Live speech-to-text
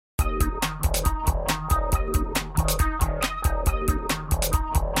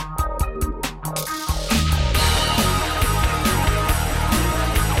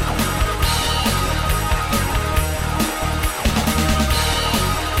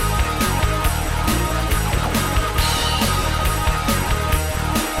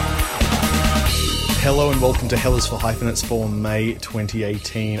Hello and welcome to Hell is for Hyphenates for May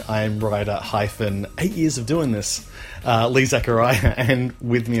 2018. I am writer hyphen 8 years of doing this, Lee Zachariah, and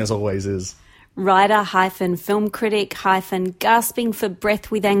with me as always is... writer hyphen film critic hyphen gasping for breath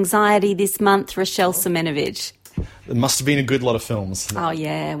with anxiety this month, Rochelle Semenovich. It must have been a good lot of films. Oh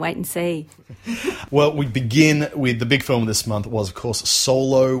yeah, wait and see. Well, we begin with the big film this month was, of course,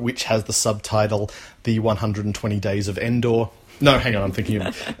 Solo, which has the subtitle The 120 Days of Endor. No, hang on, I'm thinking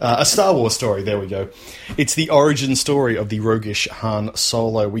of a Star Wars story. There we go. It's the origin story of the roguish Han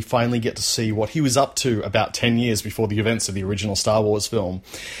Solo. We finally get to see what he was up to about 10 years before the events of the original Star Wars film,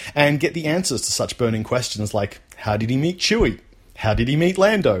 and get the answers to such burning questions like, how did he meet Chewie? How did he meet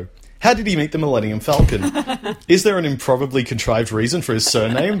Lando? How did he meet the Millennium Falcon? Is there an improbably contrived reason for his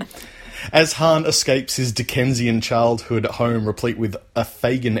surname? As Han escapes his Dickensian childhood home replete with a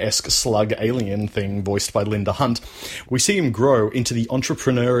Fagin-esque slug alien thing voiced by Linda Hunt, we see him grow into the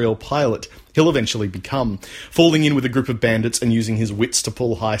entrepreneurial pilot he'll eventually become, falling in with a group of bandits and using his wits to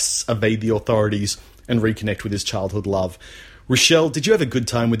pull heists, evade the authorities, and reconnect with his childhood love. Rochelle, did you have a good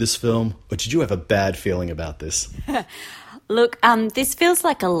time with this film, or did you have a bad feeling about this? Look, this feels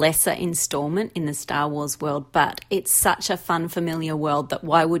like a lesser instalment in the Star Wars world, but it's such a fun, familiar world that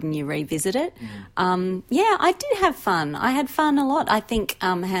why wouldn't you revisit it? Yeah, I did have fun. I had fun a lot. I think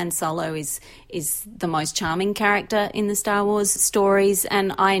Han Solo is the most charming character in the Star Wars stories,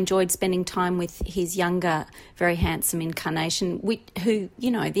 and I enjoyed spending time with his younger, very handsome incarnation, who,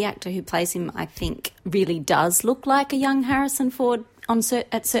 you know, the actor who plays him, I think, really does look like a young Harrison Ford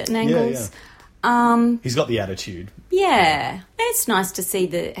at certain angles. Yeah. He's got the attitude. Yeah. It's nice to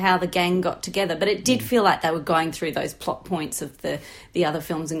see how the gang got together, but it did feel like they were going through those plot points of the other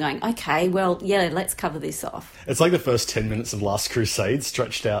films and going, okay, well, yeah, let's cover this off. It's like the first 10 minutes of Last Crusade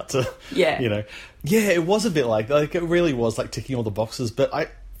stretched out to, yeah, you know. Yeah, it was a bit like it really was like ticking all the boxes, but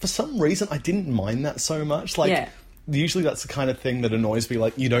for some reason, I didn't mind that so much. Like, usually that's the kind of thing that annoys me,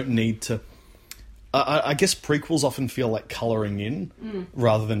 like, you don't need to... I guess prequels often feel like colouring in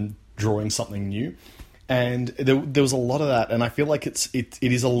rather than drawing something new, and there was a lot of that, and I feel like it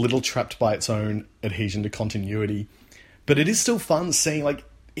is a little trapped by its own adhesion to continuity, but it is still fun seeing like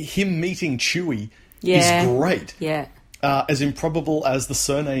him meeting Chewie is great. Yeah. As improbable as the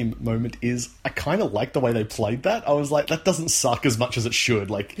surname moment is, I kind of like the way they played that. I was like, that doesn't suck as much as it should.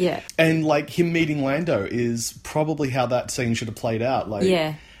 Like, yeah. And like him meeting Lando is probably how that scene should have played out. Like,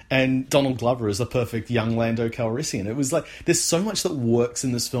 yeah. And Donald Glover is the perfect young Lando Calrissian. It was like, there's so much that works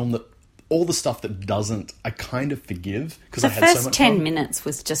in this film that all the stuff that doesn't, I kind of forgive because I had so much fun. The first 10 minutes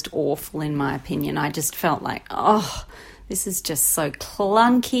was just awful in my opinion. I just felt like, this is just so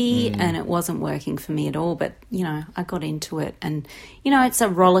clunky and it wasn't working for me at all. But, you know, I got into it and, you know, it's a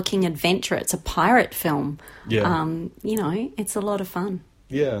rollicking adventure. It's a pirate film. Yeah. You know, it's a lot of fun.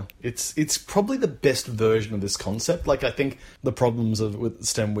 Yeah, it's probably the best version of this concept. Like, I think the problems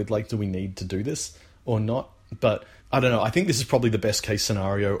stem with, like, do we need to do this or not? But I don't know. I think this is probably the best case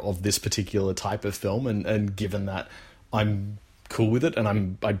scenario of this particular type of film. And given that, I'm cool with it,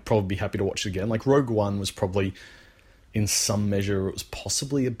 and I'd probably be happy to watch it again. Like, Rogue One was probably, in some measure, it was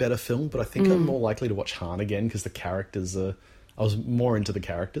possibly a better film, but I think I'm more likely to watch Han again because the characters are... I was more into the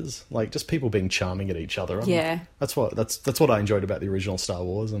characters, like just people being charming at each other. That's what I enjoyed about the original Star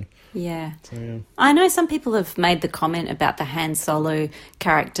Wars. And yeah. So, yeah. I know some people have made the comment about the Han Solo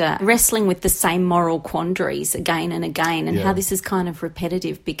character wrestling with the same moral quandaries again and again, and how this is kind of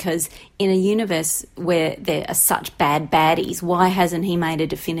repetitive because in a universe where there are such bad baddies, why hasn't he made a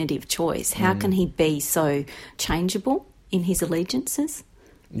definitive choice? How can he be so changeable in his allegiances?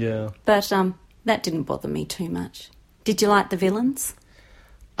 Yeah. But that didn't bother me too much. Did you like the villains?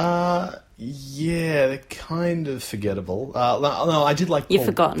 Yeah, they're kind of forgettable. No, I did like You've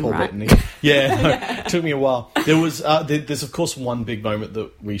forgotten, Paul right? Bettany. Yeah, it took me a while. There was, there's of course one big moment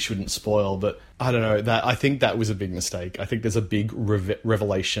that we shouldn't spoil, but I don't know. I think that was a big mistake. I think there's a big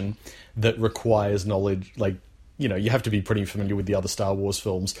revelation that requires knowledge. Like, you know, you have to be pretty familiar with the other Star Wars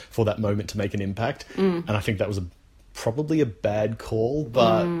films for that moment to make an impact. And I think that was probably a bad call,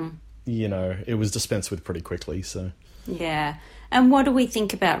 but you know, it was dispensed with pretty quickly. So. Yeah. And what do we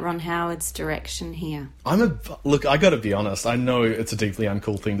think about Ron Howard's direction here? Look, I gotta be honest, I know it's a deeply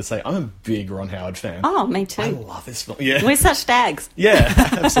uncool thing to say. I'm a big Ron Howard fan. Oh, me too. I love this film. Yeah. We're such dags. Yeah,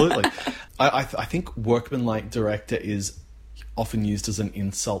 absolutely. I think workmanlike director is often used as an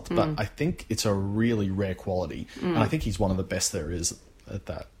insult, but I think it's a really rare quality. And I think he's one of the best there is at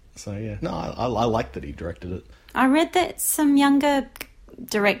that. So, yeah. No, I like that he directed it. I read that some younger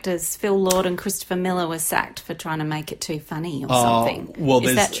directors, Phil Lord and Christopher Miller, were sacked for trying to make it too funny or something. Well,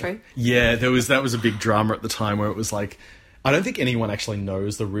 is that true? Yeah, that was a big drama at the time where it was like I don't think anyone actually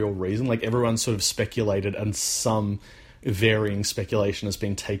knows the real reason. Like, everyone's sort of speculated, and some varying speculation has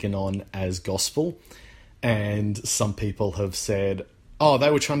been taken on as gospel. And some people have said, oh,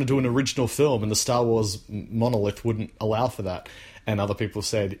 they were trying to do an original film and the Star Wars monolith wouldn't allow for that. And other people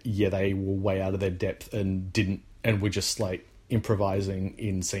said, yeah, they were way out of their depth and were just like improvising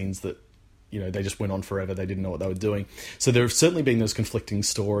in scenes that, you know, they just went on forever. They didn't know what they were doing. So there have certainly been those conflicting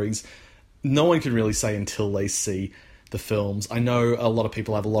stories. No one can really say until they see the films. I know a lot of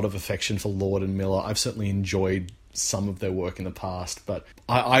people have a lot of affection for Lord and Miller. I've certainly enjoyed some of their work in the past, but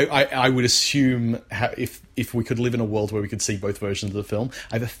I would assume if we could live in a world where we could see both versions of the film,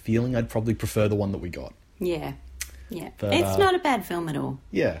 I have a feeling I'd probably prefer the one that we got. Yeah. But, it's not a bad film at all.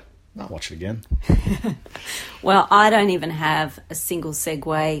 Yeah. I'll watch it again. Well, I don't even have a single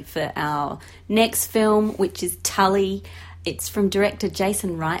segue for our next film, which is Tully. It's from director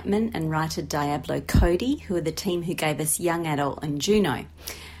Jason Reitman and writer Diablo Cody, who are the team who gave us Young Adult and Juno.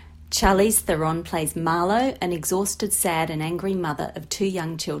 Charlize Theron plays Marlowe, an exhausted, sad and angry mother of 2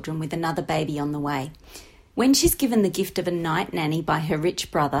 young children with another baby on the way. When she's given the gift of a night nanny by her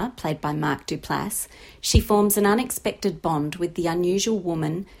rich brother, played by Mark Duplass, she forms an unexpected bond with the unusual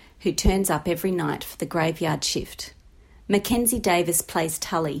woman who turns up every night for the graveyard shift. Mackenzie Davis plays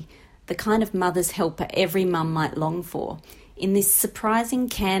Tully, the kind of mother's helper every mum might long for, in this surprising,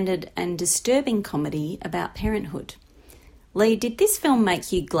 candid and disturbing comedy about parenthood. Lee, did this film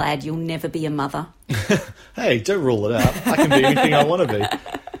make you glad you'll never be a mother? Hey, don't rule it out. I can be anything I want to be.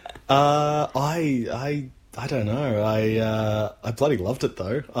 I don't know. I bloody loved it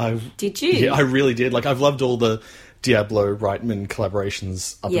though. Did you? Yeah, I really did. Like, I've loved all the Diablo Reitman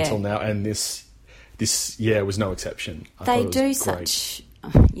collaborations up until now, and this was no exception. They do such,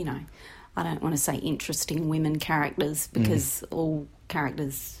 you know, I don't want to say interesting women characters, because all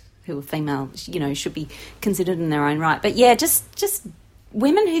characters who are female, you know, should be considered in their own right. But yeah, just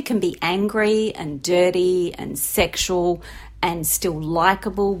women who can be angry and dirty and sexual and still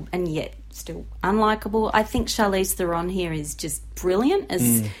likeable and yet still unlikable. I think Charlize Theron here is just brilliant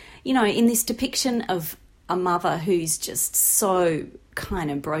as, you know, in this depiction of a mother who's just so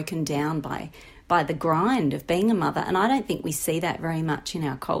kind of broken down by the grind of being a mother. And I don't think we see that very much in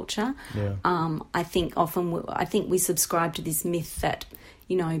our culture. Yeah. I think we subscribe to this myth that,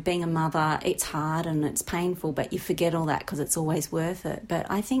 you know, being a mother, it's hard and it's painful, but you forget all that because it's always worth it. But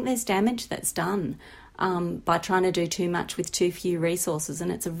I think there's damage that's done by trying to do too much with too few resources,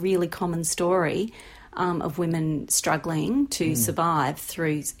 and it's a really common story of women struggling to survive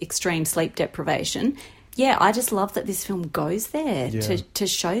through extreme sleep deprivation. Yeah, I just love that this film goes there to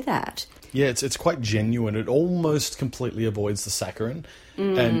show that. Yeah, it's quite genuine. It almost completely avoids the saccharine,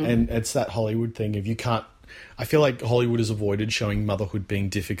 and it's that Hollywood thing. If you can't, I feel like Hollywood has avoided showing motherhood being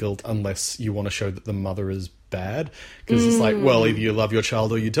difficult unless you want to show that the mother is bad, because it's like, well, either you love your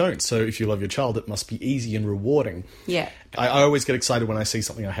child or you don't. So if you love your child, it must be easy and rewarding. Yeah, I always get excited when I see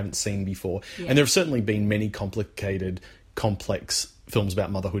something I haven't seen before, and there have certainly been many complicated, complex films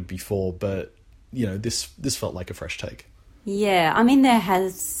about motherhood before, but you know, this felt like a fresh take. Yeah, I mean, there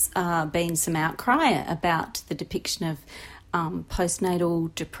has been some outcry about the depiction of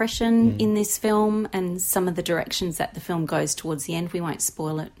postnatal depression in this film and some of the directions that the film goes towards the end. We won't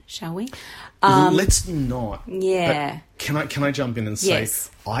spoil it, shall we? Let's not. Yeah. But can I jump in and say, yes.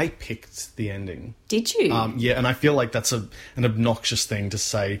 I picked the ending. Did you? Yeah, and I feel like that's an obnoxious thing to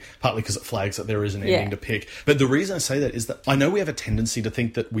say, partly because it flags that there is an ending to pick. But the reason I say that is that I know we have a tendency to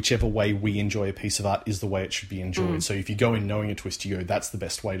think that whichever way we enjoy a piece of art is the way it should be enjoyed. So if you go in knowing a twist, you go, that's the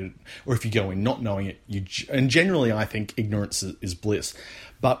best way to... Or if you go in not knowing it, and generally I think ignorance is bliss.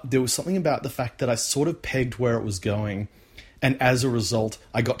 But there was something about the fact that I sort of pegged where it was going, and as a result,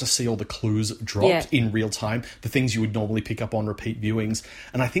 I got to see all the clues dropped in real time, the things you would normally pick up on repeat viewings.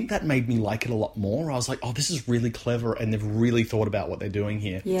 And I think that made me like it a lot more. I was like, oh, this is really clever, and they've really thought about what they're doing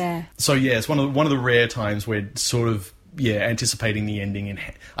here. Yeah. So, yeah, it's one of the rare times where sort of, anticipating the ending,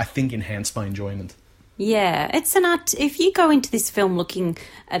 I think enhanced my enjoyment. Yeah, it's if you go into this film looking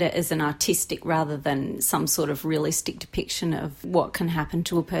at it as an artistic rather than some sort of realistic depiction of what can happen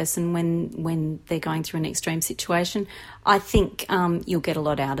to a person when they're going through an extreme situation, I think you'll get a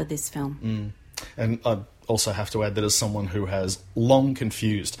lot out of this film. And I also have to add that as someone who has long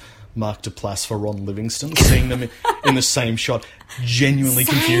confused Mark Duplass for Ron Livingston, seeing them in the same shot genuinely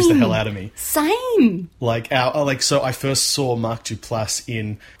confused the hell out of me. Same. So I first saw Mark Duplass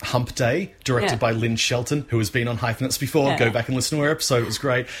in Hump Day, directed by Lynn Shelton, who has been on Hyphenates before. Yeah. Go back and listen to her episode; it was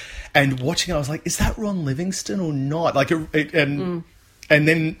great. And watching it, I was like, "Is that Ron Livingston or not?" And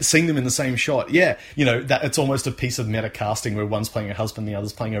then seeing them in the same shot, that it's almost a piece of meta casting where one's playing her husband, the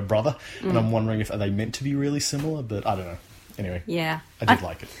other's playing her brother. And I'm wondering if are they meant to be really similar, but I don't know. Anyway, Yeah. I did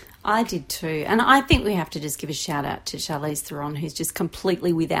like it. I did too. And I think we have to just give a shout out to Charlize Theron, who's just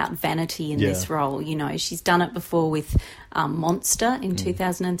completely without vanity in this role. You know, she's done it before with Monster in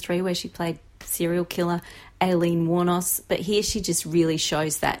 2003, where she played serial killer Aileen Wuornos. But here she just really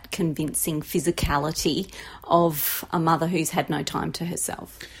shows that convincing physicality of a mother who's had no time to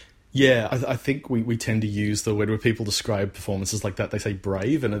herself. Yeah, I think we tend to use the word when people describe performances like that, they say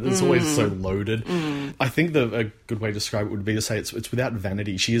brave, and it's always so loaded. I think a good way to describe it would be to say it's without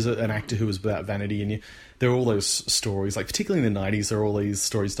vanity. She is an actor who is without vanity, and there are all those stories, like particularly in the 90s, there are all these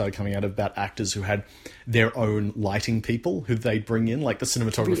stories started coming out about actors who had their own lighting people who they'd bring in, like the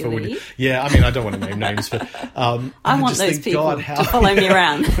cinematographer Really? would. Yeah, I mean, I don't want to name names, but I want those people to follow me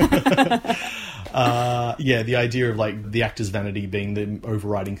around. The idea of like the actor's vanity being the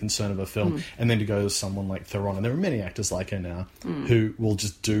overriding concern of a film, and then to go to someone like Theron, and there are many actors like her now who will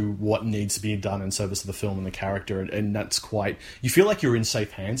just do what needs to be done in service of the film and the character, and that's quite. You feel like you're in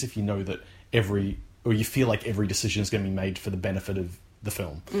safe hands if you know that you feel like every decision is going to be made for the benefit of the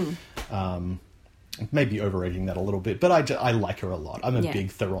film. Maybe overrating that a little bit, but I like her a lot. I'm a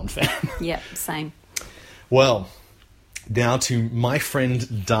big Theron fan. Yeah, same. Well, now to My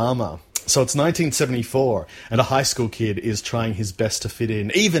Friend Dharma. So it's 1974, and a high school kid is trying his best to fit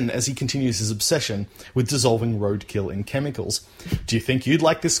in, even as he continues his obsession with dissolving roadkill in chemicals. Do you think you'd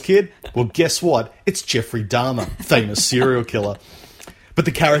like this kid? Well, guess what? It's Jeffrey Dahmer, famous serial killer. But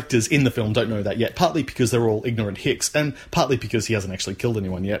the characters in the film don't know that yet, partly because they're all ignorant hicks, and partly because he hasn't actually killed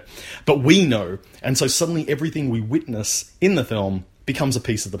anyone yet. But we know, and so suddenly everything we witness in the film becomes a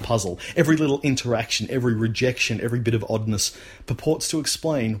piece of the puzzle. Every little interaction, every rejection, every bit of oddness purports to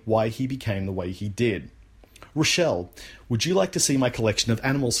explain why he became the way he did. Rochelle, would you like to see my collection of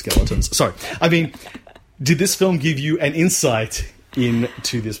animal skeletons? Sorry, I mean, did this film give you an insight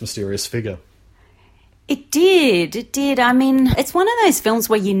into this mysterious figure? It did. I mean, it's one of those films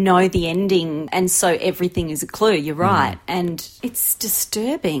where you know the ending and so everything is a clue, you're right, and it's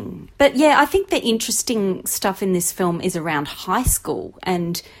disturbing. But yeah, I think the interesting stuff in this film is around high school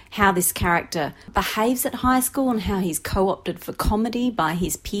and how this character behaves at high school and how he's co-opted for comedy by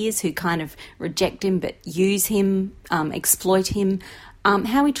his peers who kind of reject him but use him, exploit him,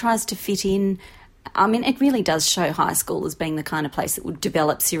 how he tries to fit in. I mean, it really does show high school as being the kind of place that would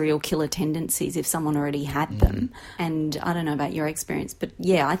develop serial killer tendencies if someone already had them. And I don't know about your experience, but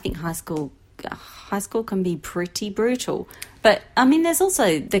yeah, I think high school can be pretty brutal. But I mean, there's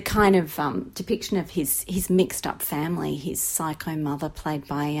also the kind of depiction of his mixed up family, his psycho mother played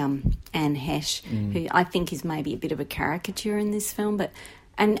by Anne Hesh, who I think is maybe a bit of a caricature in this film, but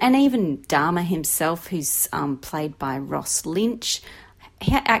and even Dahmer himself, who's played by Ross Lynch.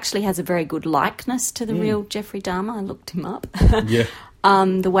 He actually has a very good likeness to the real Jeffrey Dahmer. I looked him up. Yeah.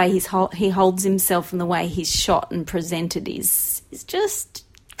 The way he holds himself and the way he's shot and presented is just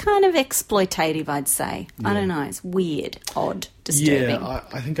kind of exploitative, I'd say. Yeah. I don't know. It's weird, odd, disturbing. Yeah,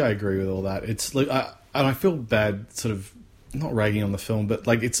 I think I agree with all that. It's like, and I feel bad sort of not ragging on the film, but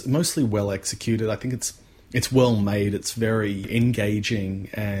like it's mostly well executed. I think it's well made, it's very engaging,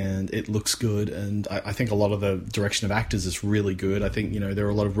 and it looks good, and I think a lot of the direction of actors is really good. I think, there are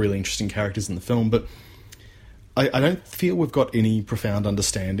a lot of really interesting characters in the film, but I don't feel we've got any profound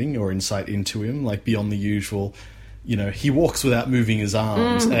understanding or insight into him, like beyond the usual, he walks without moving his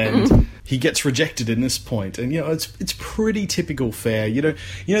arms, and he gets rejected in this point, and, it's pretty typical fare.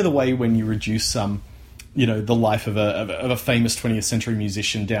 The way when you reduce the life of a famous 20th century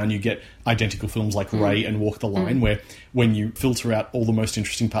musician down, you get identical films like Ray and Walk the Line, where when you filter out all the most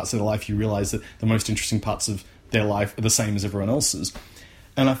interesting parts of their life, you realise that the most interesting parts of their life are the same as everyone else's.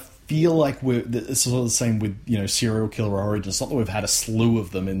 And I feel like it's sort of the same with, serial killer origins. Not that we've had a slew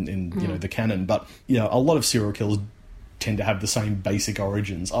of them in the canon, but, a lot of serial killers tend to have the same basic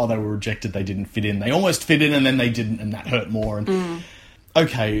origins. Oh, they were rejected, they didn't fit in. They almost fit in, and then they didn't, and that hurt more. And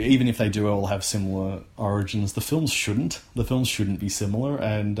okay, even if they do all have similar origins, the films shouldn't. The films shouldn't be similar,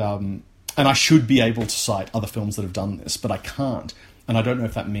 and I should be able to cite other films that have done this, but I can't. And I don't know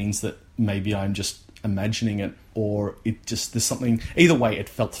if that means that maybe I'm just imagining it, or there's something. Either way, it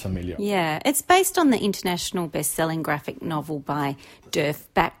felt familiar. Yeah, it's based on the international best-selling graphic novel by Derf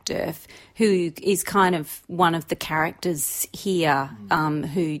Backderf, who is kind of one of the characters here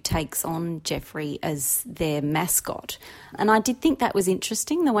who takes on Jeffrey as their mascot. And I did think that was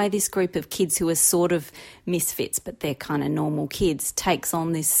interesting, the way this group of kids who are sort of misfits, but they're kind of normal kids, takes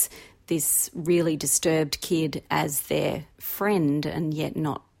on this really disturbed kid as their friend, and yet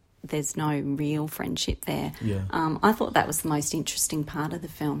there's no real friendship there. Yeah. I thought that was the most interesting part of the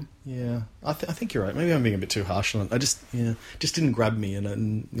film. Yeah, I think you're right. Maybe I'm being a bit too harsh on it. I just didn't grab me, and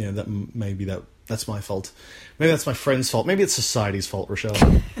that maybe that That's my fault. Maybe that's my friend's fault. Maybe it's society's fault, Rochelle.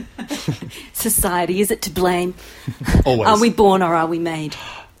 Society, is it to blame? Always. Are we born or are we made?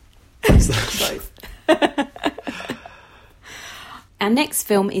 Both. Our next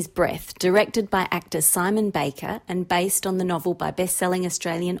film is Breath, directed by actor Simon Baker and based on the novel by best-selling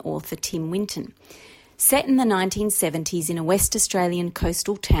Australian author Tim Winton. Set in the 1970s in a West Australian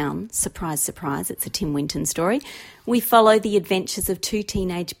coastal town, surprise, surprise, it's a Tim Winton story, we follow the adventures of two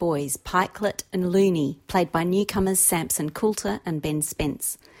teenage boys, Pikelet and Looney, played by newcomers Samson Coulter and Ben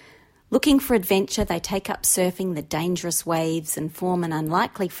Spence. Looking for adventure, they take up surfing the dangerous waves and form an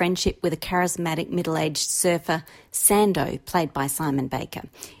unlikely friendship with a charismatic middle-aged surfer, Sando, played by Simon Baker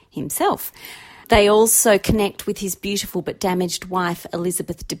himself. They also connect with his beautiful but damaged wife,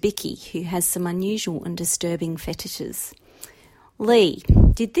 Elizabeth Debicki, who has some unusual and disturbing fetishes. Lee,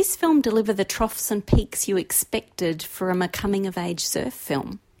 did this film deliver the troughs and peaks you expected from a coming-of-age surf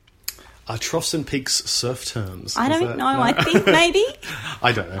film? Are troughs and peaks surf terms? I don't know. I think maybe.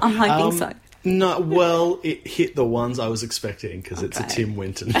 I don't know. I'm hoping so. No, well, it hit the ones I was expecting because it's a Tim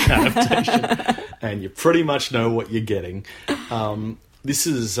Winton adaptation, and you pretty much know what you're getting. This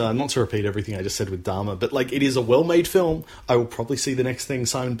is, not to repeat everything I just said with Dharma, but like it is a well-made film. I will probably see the next thing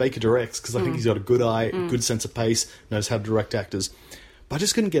Simon Baker directs because I think he's got a good eye, a good sense of pace, knows how to direct actors. But I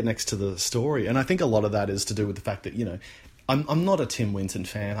just couldn't get next to the story. And I think a lot of that is to do with the fact that, I'm not a Tim Winton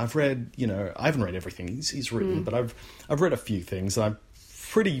fan. I've read, I haven't read everything he's written, but I've read a few things, and I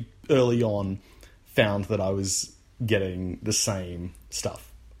pretty early on found that I was getting the same stuff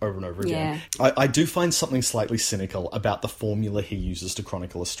over and over again. Yeah. I do find something slightly cynical about the formula he uses to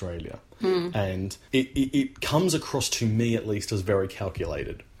chronicle Australia. And it comes across to me, at least, as very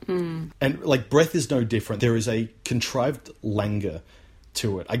calculated. And, Breath is no different. There is a contrived languor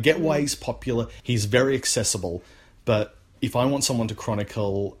to it. I get why he's popular. He's very accessible. But if I want someone to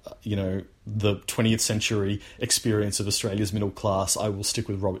chronicle, the 20th century experience of Australia's middle class, I will stick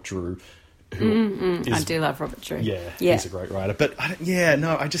with Robert Drew. I do love Robert Drew. Yeah, he's a great writer. But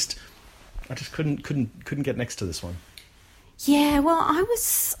I just couldn't get next to this one. Yeah, well, I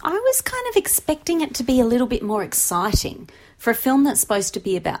was kind of expecting it to be a little bit more exciting for a film that's supposed to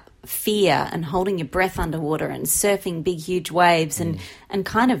be about fear and holding your breath underwater and surfing big, huge waves and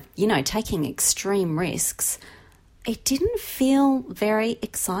kind of taking extreme risks. It didn't feel very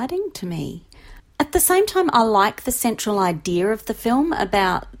exciting to me. At the same time, I like the central idea of the film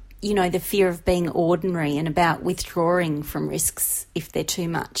about the fear of being ordinary and about withdrawing from risks if they're too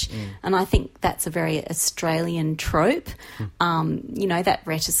much. And I think that's a very Australian trope, that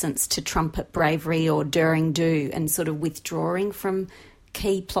reticence to trumpet bravery or daring do and sort of withdrawing from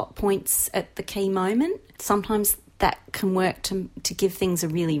key plot points at the key moment. Sometimes that can work to give things a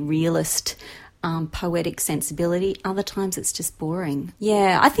really realist poetic sensibility. Other times it's just boring.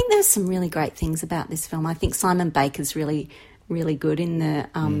 Yeah, I think there's some really great things about this film. I think Simon Baker's really good in the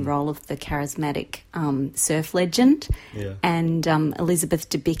role of the charismatic surf legend. Yeah. And Elizabeth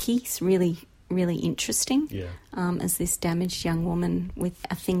Debicki's really, really interesting as this damaged young woman with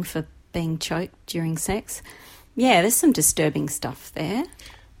a thing for being choked during sex. Yeah, there's some disturbing stuff there.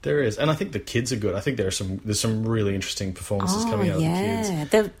 There is, and I think the kids are good. I think there's some really interesting performances coming out of the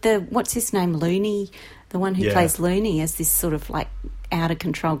kids. The what's his name, Looney, the one who plays Looney as this sort of like out of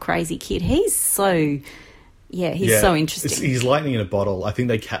control crazy kid. He's so so interesting. He's lightning in a bottle. I think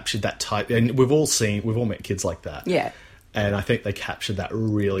they captured that type, and we've all met kids like that. Yeah, and I think they captured that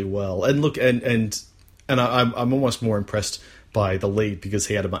really well. And look, and I'm almost more impressed by the lead because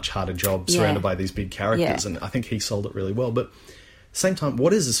he had a much harder job surrounded by these big characters, and I think he sold it really well. But same time,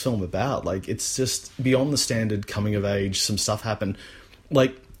 what is this film about? Like, it's just beyond the standard coming of age. Some stuff happened.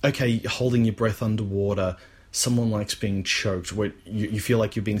 Like, okay, holding your breath underwater. Someone likes being choked. Where you feel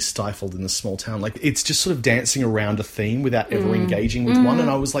like you're being stifled in a small town. Like, it's just sort of dancing around a theme without ever engaging with one. And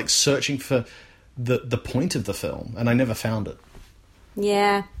I was like searching for the point of the film, and I never found it.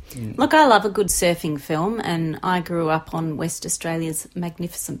 Yeah. Look, I love a good surfing film, and I grew up on West Australia's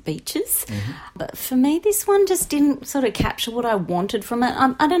magnificent beaches. But for me, this one just didn't sort of capture what I wanted from it.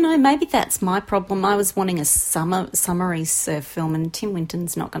 I don't know, maybe that's my problem. I was wanting a summery surf film, and Tim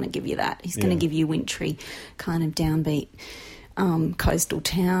Winton's not going to give you that. He's going to give you wintry, kind of downbeat coastal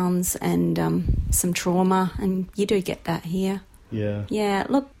towns and some trauma, and you do get that here. Yeah. Yeah,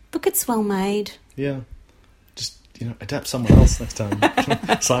 look, it's well made. Yeah. Adapt someone else next time.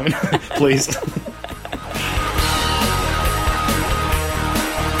 Simon, please.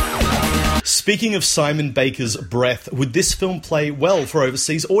 Speaking of Simon Baker's Breath, would this film play well for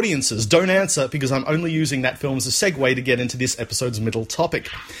overseas audiences? Don't answer, because I'm only using that film as a segue to get into this episode's middle topic.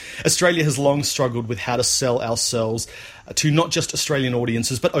 Australia has long struggled with how to sell ourselves to not just Australian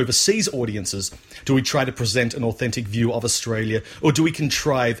audiences, but overseas audiences? Do we try to present an authentic view of Australia, or do we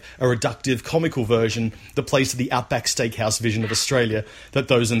contrive a reductive, comical version that plays to the Outback Steakhouse vision of Australia that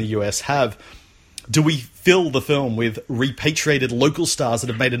those in the US have? Do we fill the film with repatriated local stars that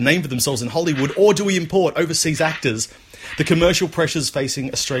have made a name for themselves in Hollywood, or do we import overseas actors? The commercial pressures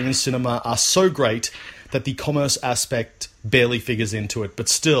facing Australian cinema are so great that the commerce aspect barely figures into it, but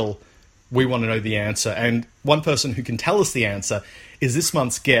still, we want to know the answer. And one person who can tell us the answer is this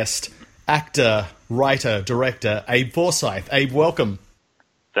month's guest, actor, writer, director, Abe Forsyth. Abe, welcome.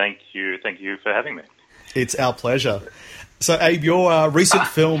 Thank you for having me. It's our pleasure. So, Abe, your recent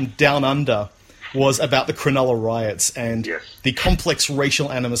film, Down Under, was about the Cronulla riots and the complex racial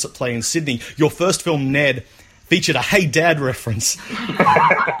animus at play in Sydney. Your first film, Ned, featured a Hey Dad reference,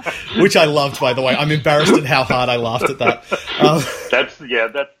 which I loved, by the way. I'm embarrassed at how hard I laughed at that.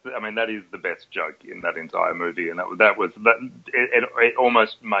 That is the best joke in that entire movie, and it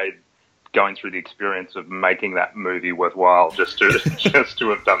almost made going through the experience of making that movie worthwhile just to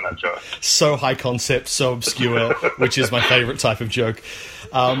have done that joke. So high concept, so obscure, which is my favourite type of joke.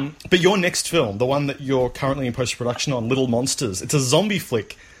 But your next film, the one that you're currently in post-production on, Little Monsters, it's a zombie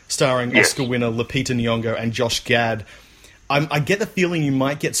flick starring Oscar winner Lupita Nyong'o and Josh Gad. I get the feeling you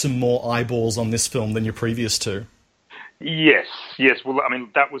might get some more eyeballs on this film than your previous two. Yes. Well, I mean,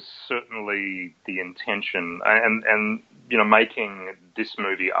 that was certainly the intention. And making this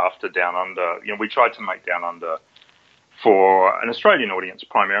movie after Down Under, we tried to make Down Under for an Australian audience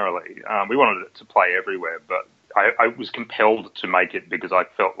primarily. We wanted it to play everywhere, but I was compelled to make it because I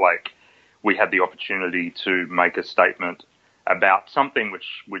felt like we had the opportunity to make a statement about something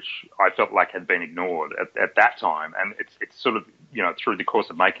which I felt like had been ignored at that time. And it's sort of, through the course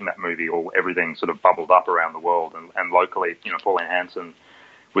of making that movie, everything sort of bubbled up around the world and locally, Pauline Hanson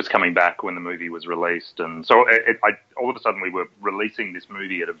was coming back when the movie was released. And so all of a sudden we were releasing this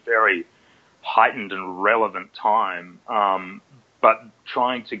movie at a very heightened and relevant time, but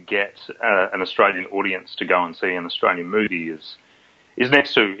trying to get an Australian audience to go and see an Australian movie is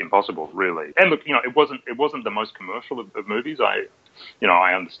next to impossible, really. And look, it wasn't the most commercial of movies. I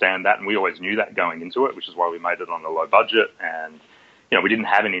understand that, and we always knew that going into it, which is why we made it on a low budget. And we didn't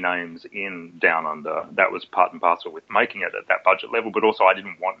have any names in Down Under. That was part and parcel with making it at that budget level. But also, I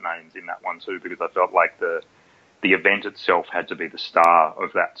didn't want names in that one too, because I felt like the event itself had to be the star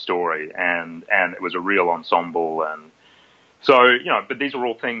of that story, and it was a real ensemble. And so, but these are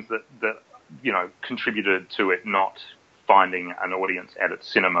all things that contributed to it not finding an audience at its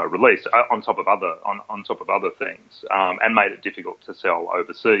cinema release, on top of other things, and made it difficult to sell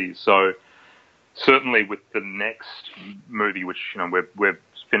overseas. So certainly with the next movie, which we're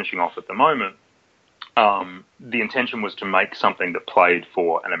finishing off at the moment, the intention was to make something that played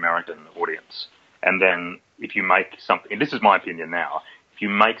for an American audience. And then if you make something, and this is my opinion now, if you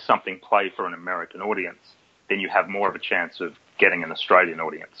make something play for an American audience, then you have more of a chance of getting an Australian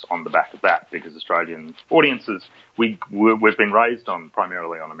audience on the back of that, because Australian audiences, we've been raised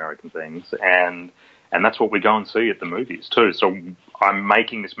primarily on American things, and that's what we go and see at the movies too. So I'm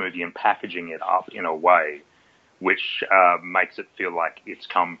making this movie and packaging it up in a way which makes it feel like it's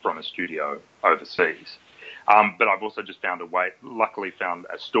come from a studio overseas. But I've also just luckily found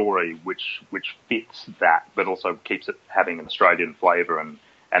a story which fits that, but also keeps it having an Australian flavour, and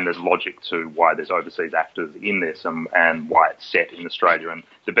there's logic to why there's overseas actors in this, and why it's set in Australia. And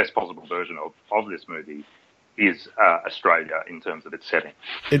the best possible version of this movie is Australia in terms of its setting.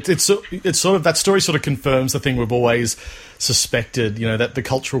 It's sort of, that story sort of confirms the thing we've always suspected, that the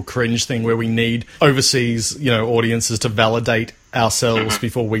cultural cringe thing where we need overseas, audiences to validate ourselves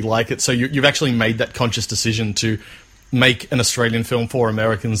before we like it. So you've actually made that conscious decision to make an Australian film for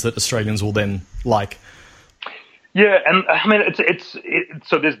Americans that Australians will then like. Yeah, and I mean,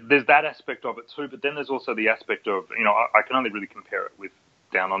 so there's that aspect of it too, but then there's also the aspect of, I can only really compare it with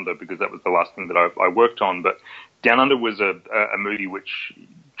Down Under because that was the last thing that I worked on, but Down Under was a movie which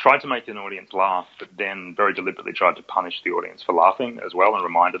tried to make an audience laugh, but then very deliberately tried to punish the audience for laughing as well, and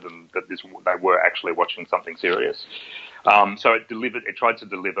reminded them that they were actually watching something serious. So it tried to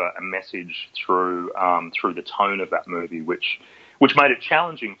deliver a message through the tone of that movie, which made it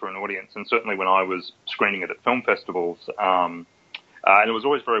challenging for an audience. And certainly when I was screening it at film festivals, and it was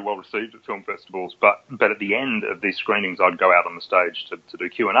always very well received at film festivals, but at the end of these screenings, I'd go out on the stage to do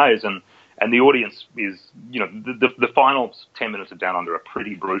Q&As, and the audience is, the final 10 minutes of Down Under are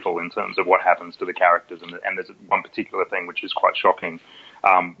pretty brutal in terms of what happens to the characters, and there's one particular thing which is quite shocking,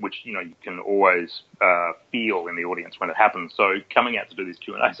 which, you can always feel in the audience when it happens. So coming out to do these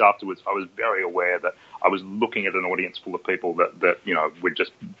Q&As afterwards, I was very aware that I was looking at an audience full of people that we'd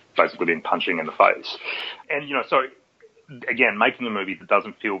just basically been punching in the face. And, so again, making a movie that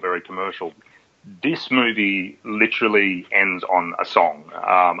doesn't feel very commercial. This movie literally ends on a song.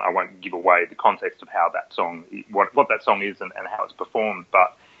 I won't give away the context of how that song, what that song is and how it's performed,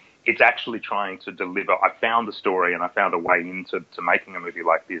 but it's actually trying to deliver. I found a story and I found a way into making a movie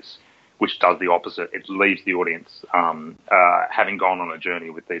like this, which does the opposite. It leaves the audience having gone on a journey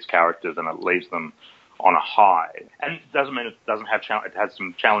with these characters, and it leaves them on a high. And it doesn't mean it doesn't have it has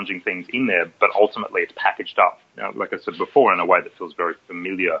some challenging things in there, but ultimately it's packaged up, like I said before, in a way that feels very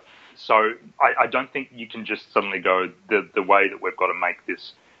familiar. So I don't think you can just suddenly go, the way that we've got to make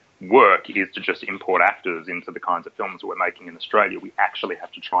this work is to just import actors into the kinds of films that we're making in Australia. We actually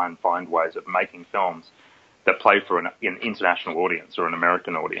have to try and find ways of making films that play for an international audience or an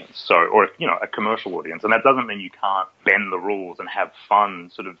American audience, or a commercial audience. And that doesn't mean you can't bend the rules and have fun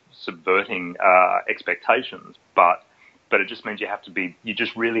sort of subverting expectations, but it just means you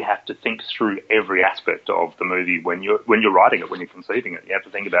just really have to think through every aspect of the movie when you're writing it, when you're conceiving it. You have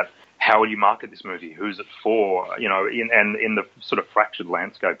to think about how will you market this movie, who's it for, in the sort of fractured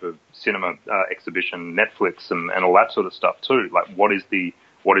landscape of cinema, exhibition, Netflix, and all that sort of stuff too. Like, what is the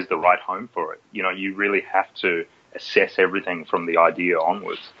right home for it? You really have to assess everything from the idea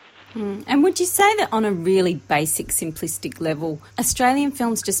onwards. And would you say that on a really basic, simplistic level, Australian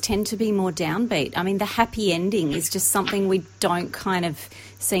films just tend to be more downbeat? I mean, the happy ending is just something we don't kind of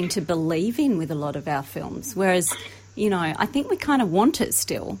seem to believe in with a lot of our films, whereas, I think we kind of want it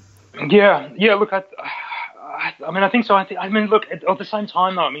still. Yeah, look, I think so. Look, at the same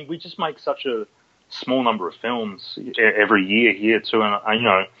time, though, we just make such a small number of films every year here too, and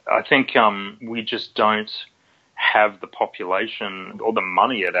I think we just don't have the population or the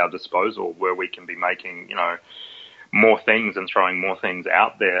money at our disposal where we can be making more things and throwing more things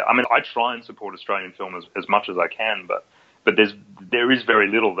out there. I try and support Australian film as much as I can, but there is very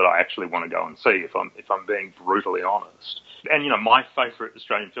little that I actually want to go and see, if I'm being brutally honest. And my favourite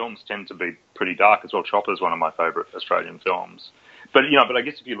Australian films tend to be pretty dark as well. Chopper's one of my favourite Australian films. But I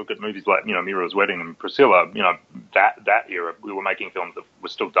guess if you look at movies like Mira's Wedding and Priscilla, that era, we were making films that were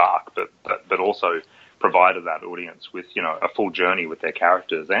still dark, but also provided that audience with a full journey with their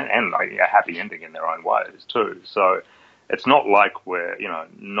characters and a happy ending in their own ways too. So it's not like we're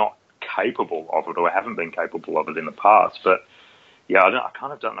not capable of it or haven't been capable of it in the past. But yeah, I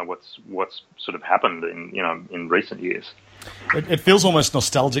kind of don't know what's sort of happened in recent years. It feels almost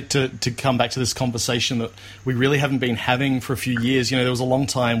nostalgic to come back to this conversation that we really haven't been having for a few years. There was a long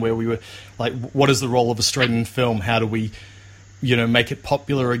time where we were like, what is the role of Australian film? How do we, make it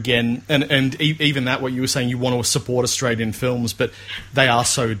popular again? And even that, what you were saying, you want to support Australian films, but they are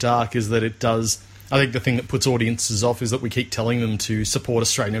so dark, is that it does... I think the thing that puts audiences off is that we keep telling them to support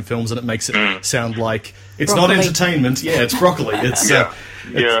Australian films, and it makes it sound like it's broccoli. Not entertainment. Yeah, it's broccoli. It's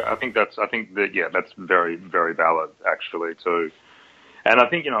I think that's very, very valid actually too. And I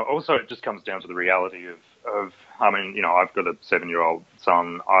think also it just comes down to the reality of I've got a 7-year-old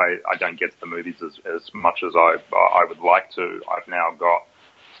son. I don't get to the movies as much as I would like to. I've now got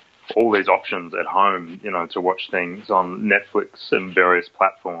all these options at home, to watch things on Netflix and various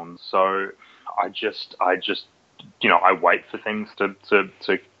platforms. So I just I wait for things to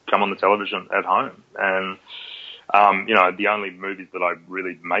come on the television at home. And, the only movies that I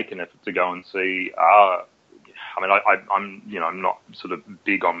really make an effort to go and see are, I'm not sort of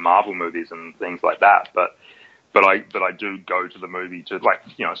big on Marvel movies and things like that, but I do go to the movie to, like,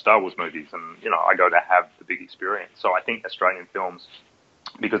 Star Wars movies, and, I go to have the big experience. So I think Australian films,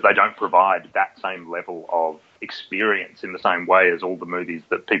 because they don't provide that same level of experience in the same way as all the movies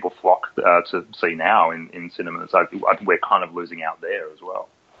that people flock to see now in cinemas, we're kind of losing out there as well.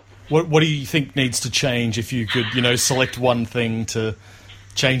 What do you think needs to change if you could, select one thing to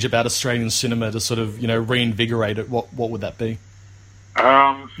change about Australian cinema to sort of, reinvigorate it? What would that be?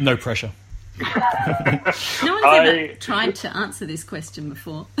 No pressure. No one's ever tried to answer this question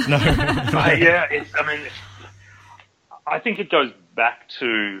before. No. I think it goes back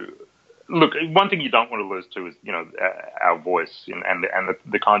to... Look, one thing you don't want to lose to is, our voice and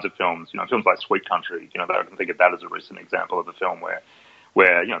the kinds of films, films like Sweet Country, I can think of that as a recent example of a film where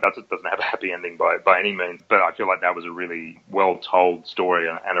that doesn't have a happy ending by any means, but I feel like that was a really well-told story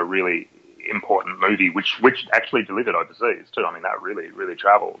and a really important movie, which actually delivered overseas too. That really, really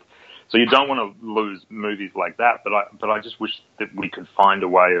travelled. So you don't want to lose movies like that, but I just wish that we could find a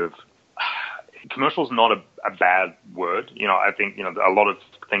way of... Commercial is not a bad word. I think, a lot of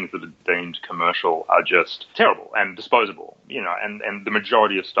things that are deemed commercial are just terrible and disposable, and the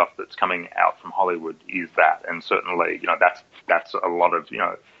majority of stuff that's coming out from Hollywood is that. And certainly, that's a lot of,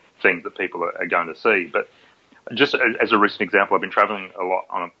 things that people are going to see. But just as a recent example, I've been traveling a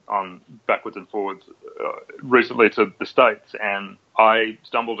lot on backwards and forwards recently to the States, and I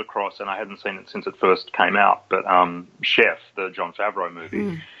stumbled across, and I hadn't seen it since it first came out, but Chef, the Jon Favreau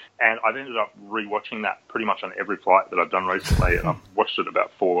movie. And I've ended up rewatching that pretty much on every flight that I've done recently, and I've watched it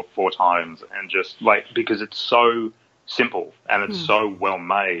about four times, and just because it's so simple and it's so well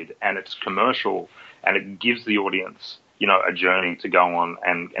made and it's commercial and it gives the audience, a journey to go on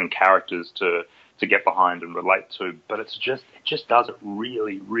and characters to get behind and relate to, but it just does it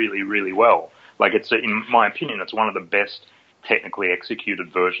really, really, really well. In my opinion, it's one of the best technically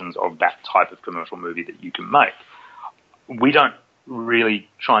executed versions of that type of commercial movie that you can make. We don't really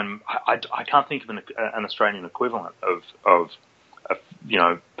try and I can't think of an Australian equivalent of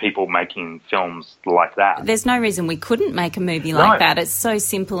people making films like that. There's no reason we couldn't make a movie like that. It's so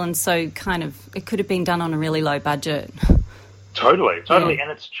simple and so it could have been done on a really low budget. Totally.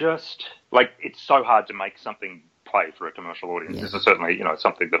 And it's just it's so hard to make something play for a commercial audience. This is certainly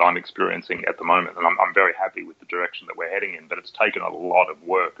something that I'm experiencing at the moment, and I'm very happy with the direction that we're heading in, but it's taken a lot of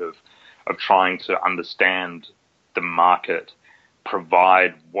work of trying to understand the market,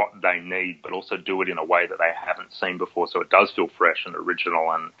 provide what they need, but also do it in a way that they haven't seen before, so it does feel fresh and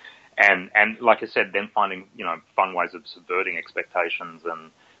original. And like I said, then finding fun ways of subverting expectations.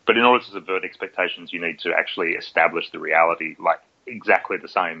 But in order to subvert expectations, you need to actually establish the reality, exactly the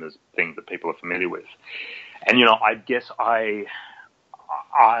same as things that people are familiar with. And I guess I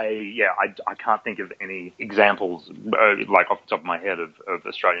can't think of any examples off the top of my head of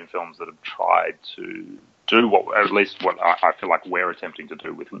Australian films that have tried to do what I feel like we're attempting to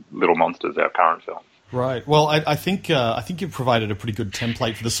do with Little Monsters, our current film. Right. Well, I think you've provided a pretty good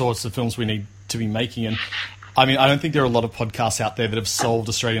template for the sorts of films we need to be making. And I mean, I don't think there are a lot of podcasts out there that have solved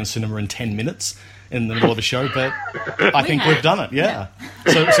Australian cinema in 10 minutes in the middle of a show, but I think we've done it. Yeah.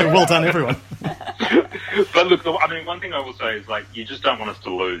 So well done, everyone. But look, I mean, one thing I will say is you just don't want us to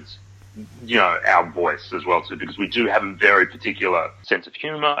lose our voice as well too, because we do have a very particular sense of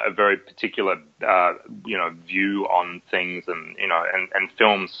humour, a very particular view on things, and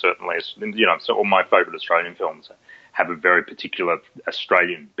films certainly, so all my favourite Australian films have a very particular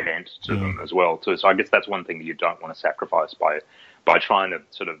Australian bent to them as well too. So I guess that's one thing that you don't want to sacrifice by trying to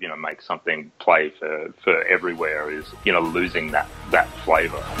sort of make something play for everywhere, is losing that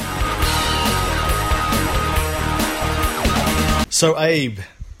flavour. So Abe,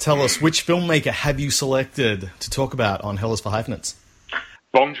 tell us, which filmmaker have you selected to talk about on Hell is for Hyphenates?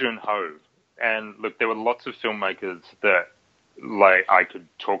 Bong Joon-ho. And look, there were lots of filmmakers that I could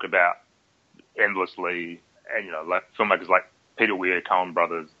talk about endlessly, and filmmakers like Peter Weir, Coen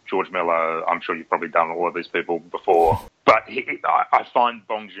Brothers, George Miller. I'm sure you've probably done all of these people before. But I find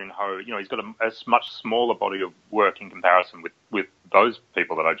Bong Joon-ho, he's got a much smaller body of work in comparison with those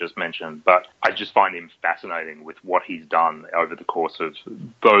people that I just mentioned. But I just find him fascinating with what he's done over the course of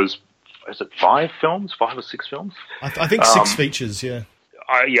those, is it 5 or 6 films? I think 6 features, yeah.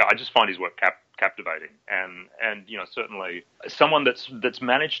 I just find his work captivating. And certainly someone that's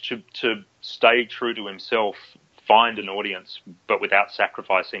managed to stay true to himself, find an audience, but without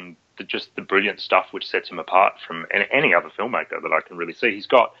sacrificing the brilliant stuff which sets him apart from any other filmmaker that I can really see. He's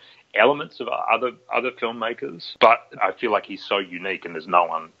got elements of other filmmakers, but I feel like he's so unique, and there's no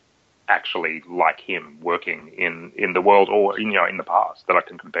one actually like him working in the world or in the past that I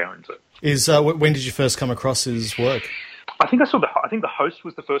can compare him to. When did you first come across his work? I think The Host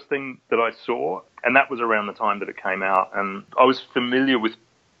was the first thing that I saw, and that was around the time that it came out, and I was familiar with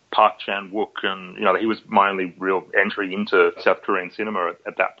Park Chan-wook, and he was my only real entry into South Korean cinema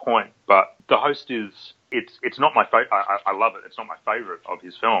at that point. But The Host it's not my favorite. I love it. It's not my favorite of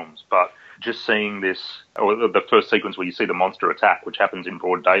his films, but just seeing this, or the first sequence where you see the monster attack, which happens in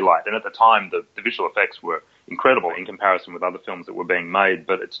broad daylight, and at the time the visual effects were incredible in comparison with other films that were being made.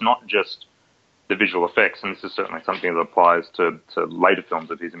 But it's not just the visual effects, and this is certainly something that applies to later films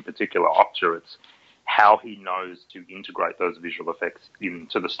of his, in particular Okja. It's how he knows to integrate those visual effects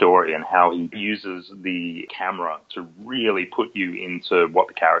into the story, and how he uses the camera to really put you into what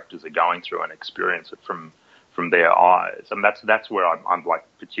the characters are going through and experience it from their eyes. And that's where I'm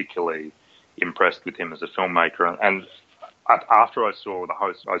particularly impressed with him as a filmmaker. And after I saw The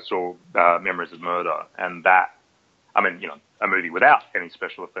Host, I saw Memories of Murder, and that, a movie without any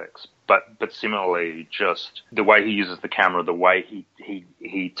special effects, but similarly, just the way he uses the camera, the way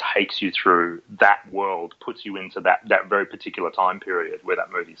he takes you through that world, puts you into that very particular time period where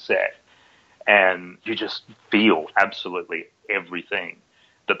that movie's set, and you just feel absolutely everything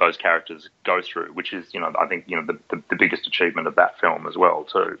that those characters go through, which is, I think, the biggest achievement of that film as well,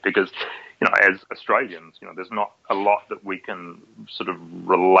 too. Because, as Australians, there's not a lot that we can sort of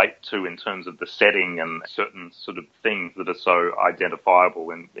relate to in terms of the setting and certain sort of things that are so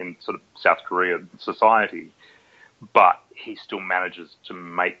identifiable in sort of South Korea society. But he still manages to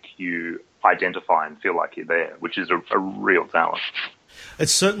make you identify and feel like you're there, which is a real talent.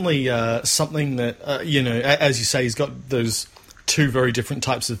 It's certainly something that, as you say, he's got those two very different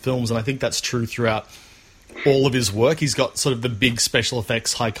types of films, and I think that's true throughout all of his work. He's got sort of the big special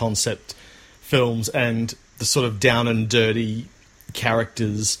effects, high concept films, and the sort of down and dirty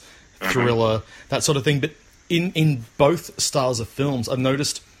characters, thriller, that sort of thing. But in both styles of films, I've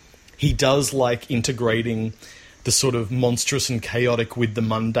noticed he does like integrating the sort of monstrous and chaotic with the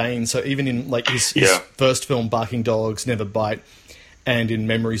mundane. So even in like his first film, Barking Dogs Never Bite, and in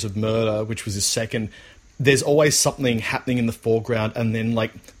Memories of Murder, which was his second, there's always something happening in the foreground, and then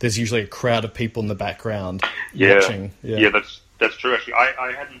like there's usually a crowd of people in the background watching. Yeah, that's true. Actually,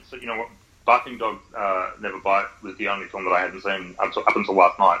 I hadn't seen, what, Barking Dogs Never Bite was the only film that I hadn't seen up until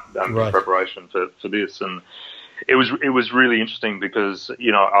last night in preparation for this, and it was really interesting because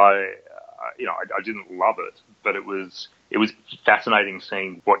I didn't love it, but it was fascinating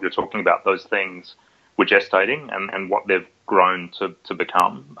seeing what you're talking about. Those things were gestating and what they've grown to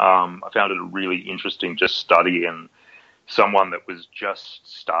become. I found it a really interesting just study in someone that was just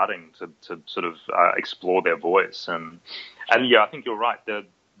starting to sort of explore their voice. And yeah, I think you're right.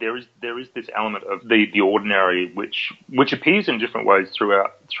 There is this element of the ordinary, which appears in different ways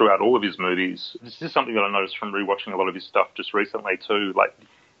throughout all of his movies. This is something that I noticed from rewatching a lot of his stuff just recently too. Like,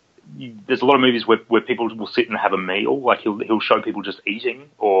 there's a lot of movies where people will sit and have a meal. Like he'll show people just eating,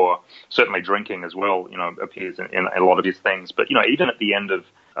 or certainly drinking as well. Appears in a lot of his things. But even at the end of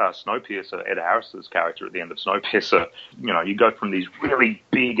Snowpiercer, Ed Harris's character at the end of Snowpiercer, you go from these really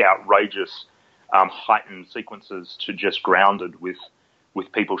big, outrageous, heightened sequences to just grounded with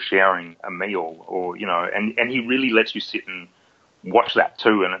people sharing a meal, or and he really lets you sit and watch that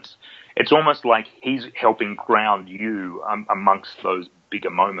too. And it's almost like he's helping ground you amongst those bigger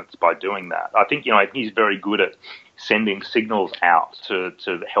moments by doing that. I think, he's very good at sending signals out to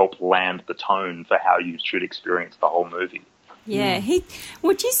help land the tone for how you should experience the whole movie. Yeah,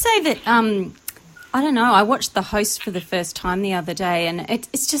 would you say that, I don't know, I watched The Host for the first time the other day, and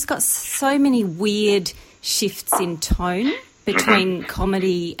it's just got so many weird shifts in tone between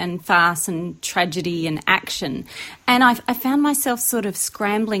comedy and farce and tragedy and action. And I found myself sort of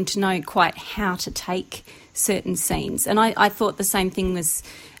scrambling to know quite how to take certain scenes. And I thought the same thing was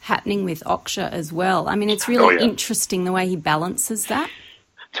happening with Oksha as well. I mean, it's really interesting the way he balances that.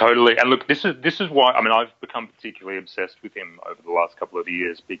 Totally. And look, this is why, I've become particularly obsessed with him over the last couple of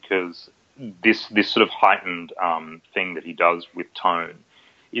years, because this sort of heightened thing that he does with tone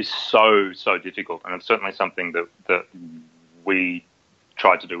is so difficult. And it's certainly something that we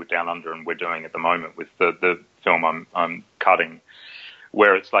tried to do with Down Under, and we're doing at the moment with the film I'm cutting,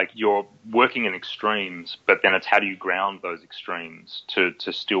 where it's like you're working in extremes, but then it's how do you ground those extremes to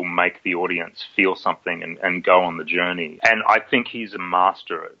still make the audience feel something and go on the journey. And I think he's a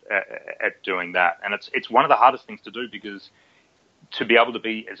master at doing that. And it's one of the hardest things to do, because to be able to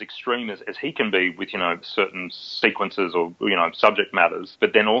be as extreme as he can be with, certain sequences or, subject matters,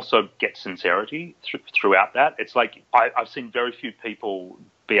 but then also get sincerity throughout that. It's like I've seen very few people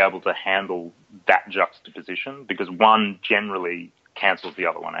be able to handle that juxtaposition, because one generally cancels the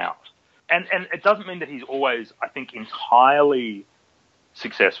other one out. And it doesn't mean that he's always, I think, entirely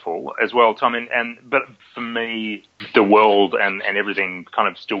successful as well, Tom. But for me, the world and everything kind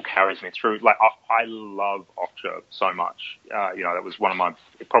of still carries me through. Like, I love Oksha so much. That was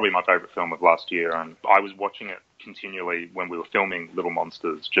probably my favorite film of last year, and I was watching it continually when we were filming Little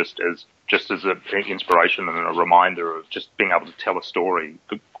Monsters, just as an inspiration and a reminder of just being able to tell a story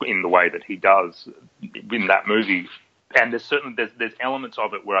in the way that he does in that movie. And there's elements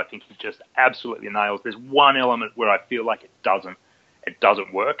of it where I think he just absolutely nails. There's one element where I feel like it doesn't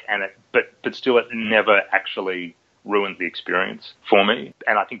work, but still it never actually ruins the experience for me.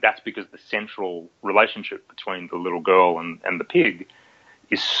 And I think that's because the central relationship between the little girl and the pig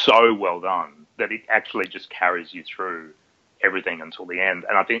is so well done that it actually just carries you through everything until the end.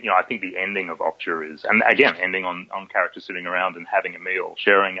 And I think the ending of Oksha is, and again, ending on characters sitting around and having a meal,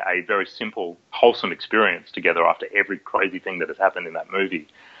 sharing a very simple, wholesome experience together after every crazy thing that has happened in that movie.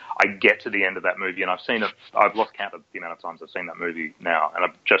 I get to the end of that movie, and I've lost count of the amount of times I've seen that movie now, and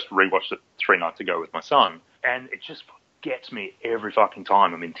I've just rewatched it 3 nights ago with my son, and it just gets me every fucking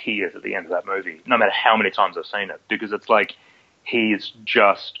time. I'm in tears at the end of that movie, no matter how many times I've seen it, because it's like he's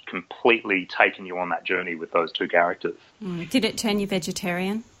just completely taken you on that journey with those two characters. Did it turn you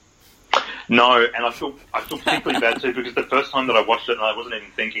vegetarian? No, and I feel particularly bad too, because the first time that I watched it, and I wasn't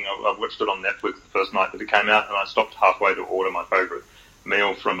even thinking, I watched it on Netflix the first night that it came out, and I stopped halfway to order my favourite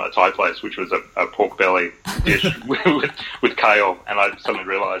meal from a Thai place, which was a pork belly dish with kale, and I suddenly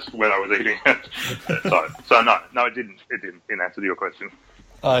realised when I was eating it. So no, it didn't in answer to your question.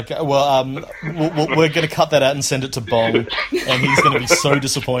 Okay, well, we're going to cut that out and send it to Bong, and he's going to be so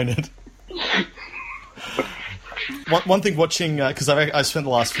disappointed. One thing watching, because I spent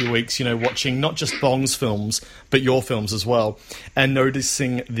the last few weeks, watching not just Bong's films, but your films as well, and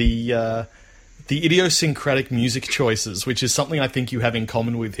noticing the idiosyncratic music choices, which is something I think you have in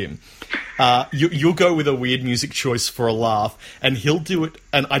common with him. You'll go with a weird music choice for a laugh, and he'll do it,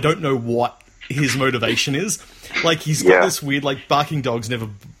 and I don't know what his motivation is. Like, he's got this weird, Barking Dogs Never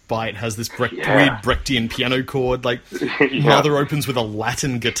Bite has this weird Brechtian piano chord, Mother opens with a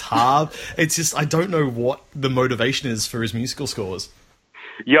Latin guitar. It's just, I don't know what the motivation is for his musical scores.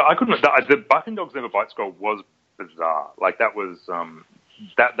 Yeah, I couldn't, the Barking Dogs Never Bite score was bizarre. That was,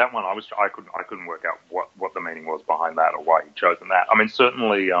 that one I couldn't work out what the meaning was behind that or why he'd chosen that. I mean,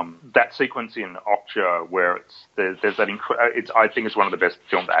 certainly that sequence in Okja where there's that I think it's one of the best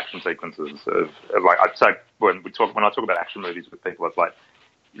filmed action sequences of I'd say when I talk about action movies with people, it's like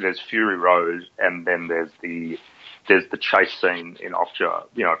there's Fury Road and then there's the chase scene in Okja,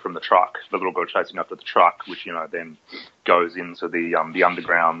 from the truck, the little girl chasing after the truck, which, then goes into the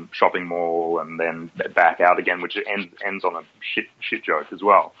underground shopping mall and then back out again, which ends on a shit joke as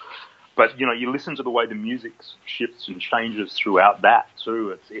well. But, you listen to the way the music shifts and changes throughout that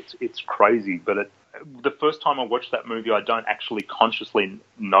too. It's crazy. But the first time I watched that movie, I don't actually consciously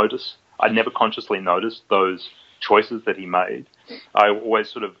notice. I never consciously noticed those choices that he made. I always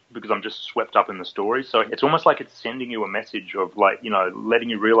sort of, because I'm just swept up in the story. So it's almost like it's sending you a message of letting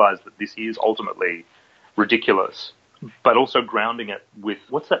you realize that this is ultimately ridiculous, but also grounding it with,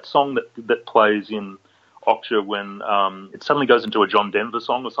 what's that song that plays in Okja when it suddenly goes into a John Denver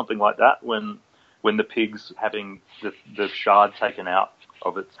song or something like that, when the pig's having the shard taken out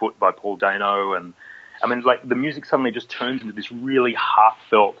of its foot by Paul Dano, and I mean, the music suddenly just turns into this really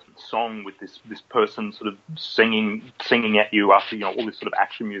heartfelt song with this person sort of singing at you after, all this sort of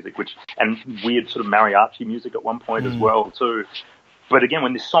action music, and weird sort of mariachi music at one point as well too. But again,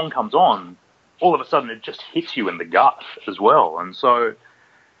 when this song comes on, all of a sudden it just hits you in the gut as well. And so,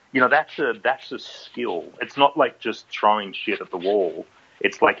 that's a skill. It's not like just throwing shit at the wall.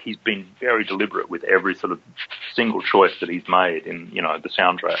 It's like he's been very deliberate with every sort of single choice that he's made in, the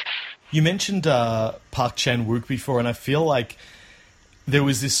soundtrack. You mentioned Park Chan-wook before, and I feel like there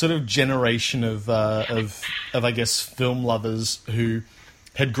was this sort of generation of I guess, film lovers who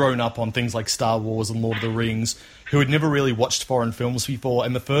had grown up on things like Star Wars and Lord of the Rings, who had never really watched foreign films before,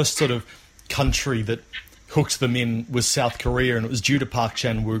 and the first sort of country that hooked them in was South Korea, and it was due to Park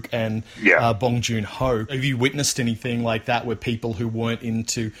Chan-wook and Bong Joon-ho. Have you witnessed anything like that where people who weren't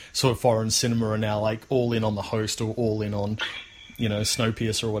into sort of foreign cinema are now all in on The Host or all in on,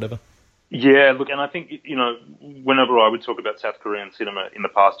 Snowpiercer or whatever? Yeah, look, and I think, whenever I would talk about South Korean cinema in the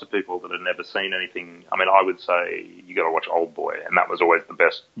past to people that had never seen anything, I mean, I would say you got to watch Old Boy, and that was always the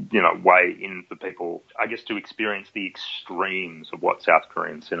best, way in for people, I guess, to experience the extremes of what South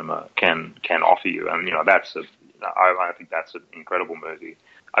Korean cinema can offer you. And, I think that's an incredible movie.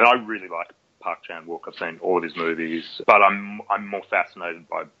 And I really like Park Chan-wook. I've seen all of his movies, but I'm more fascinated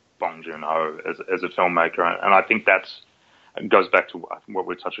by Bong Joon-ho as a filmmaker, and I think it goes back to what we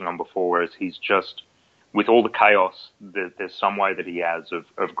were touching on before, whereas he's just, with all the chaos, there's some way that he has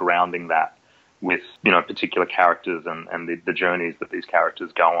of grounding that with, particular characters and the journeys that these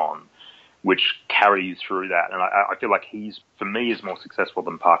characters go on, which carry you through that. And I feel like for me, is more successful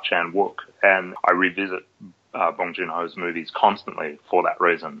than Park Chan-wook. And I revisit Bong Joon-ho's movies constantly for that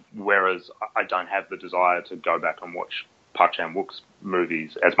reason, whereas I don't have the desire to go back and watch Park Chan-wook's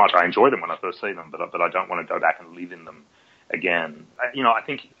movies as much. I enjoy them when I first see them, but I don't want to go back and live in them again. I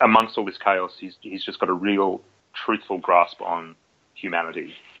think amongst all this chaos, he's just got a real truthful grasp on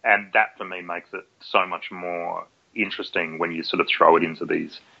humanity. And that, for me, makes it so much more interesting when you sort of throw it into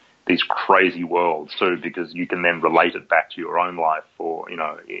these crazy worlds, too, because you can then relate it back to your own life or,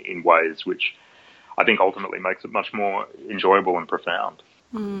 in ways which I think ultimately makes it much more enjoyable and profound.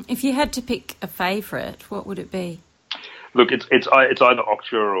 If you had to pick a favourite, what would it be? Look, it's either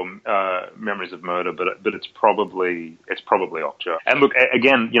Okja or Memories of Murder, but it's probably Okja. And look,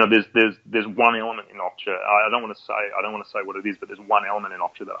 again, there's one element in Okja. I don't want to say what it is, but there's one element in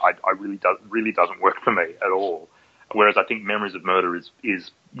Okja that I really doesn't work for me at all. Whereas I think Memories of Murder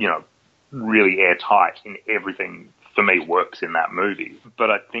is really airtight in everything for me, works in that movie.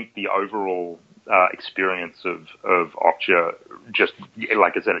 But I think the overall experience of Okja, just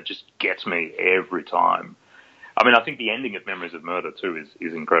like I said, it just gets me every time. I mean, I think the ending of Memories of Murder too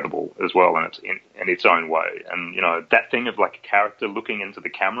is incredible as well, and it's in its own way. And that thing of like a character looking into the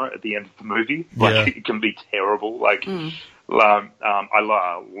camera at the end of the movie, like it can be terrible. Like, I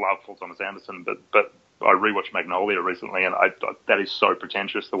love Paul Thomas Anderson, but I rewatched Magnolia recently, and that is so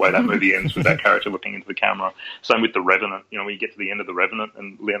pretentious the way that movie ends with that character looking into the camera. Same with The Revenant. When you get to the end of The Revenant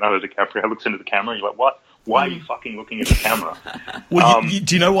and Leonardo DiCaprio looks into the camera, you're like, what? Why are you fucking looking at the camera? Well,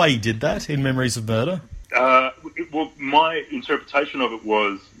 do you know why he did that in Memories of Murder? Well, my interpretation of it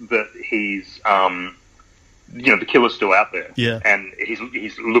was that he's, the killer's still out there, and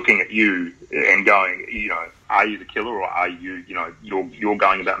he's looking at you and going, are you the killer, or are you, you're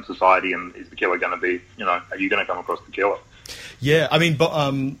going about in society, and is the killer going to be, are you going to come across the killer? Yeah, I mean, but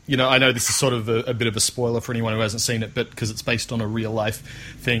I know this is sort of a bit of a spoiler for anyone who hasn't seen it, but because it's based on a real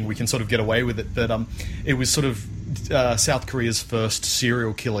life thing, we can sort of get away with it. But it was sort of South Korea's first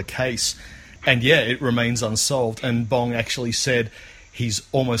serial killer case. And it remains unsolved. And Bong actually said he's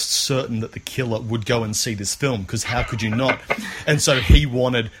almost certain that the killer would go and see this film, because how could you not? And so he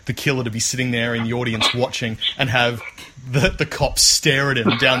wanted the killer to be sitting there in the audience watching and have the cops stare at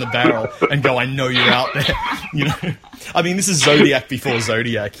him down the barrel and go, I know you're out there. I mean, this is Zodiac before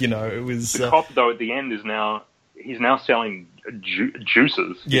Zodiac, it was... The cop, though, at the end he's now selling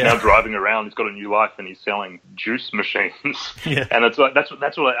juices. He's now driving around. He's got a new life, and he's selling juice machines. Yeah. And it's like that's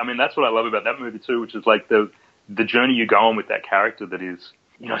what I love about that movie too, which is like the journey you go on with that character that is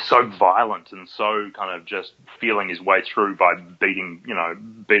so violent and so kind of just feeling his way through by beating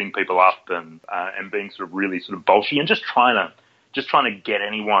people up and being sort of really sort of bolshy and just trying to get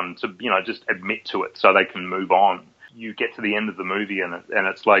anyone to just admit to it so they can move on. You get to the end of the movie and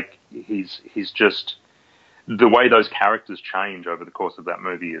it's like he's just. The way those characters change over the course of that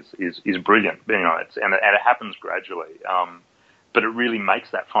movie is brilliant. And it happens gradually, but it really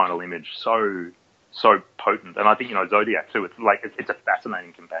makes that final image so potent. And I think Zodiac too. It's a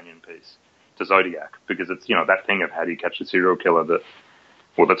fascinating companion piece to Zodiac, because it's that thing of how do you catch a serial killer that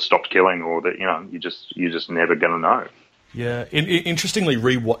stopped killing, or that you just never gonna know. Yeah. Interestingly,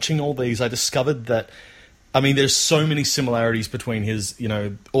 rewatching all these, I discovered that. I mean, there's so many similarities between his,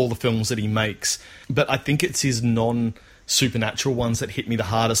 all the films that he makes, but I think it's his non-supernatural ones that hit me the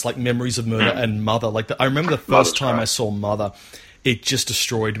hardest, like Memories of Murder and Mother. I remember the first time I saw Mother, it just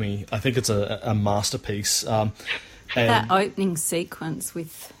destroyed me. I think it's a masterpiece. And that opening sequence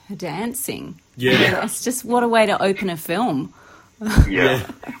with her dancing. Yeah. It's just, what a way to open a film. Yeah.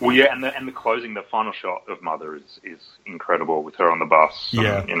 Well, yeah, and the closing, the final shot of Mother is incredible, with her on the bus.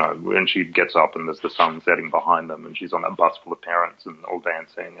 Yeah. And, when she gets up and there's the sun setting behind them, and she's on that bus full of parents and all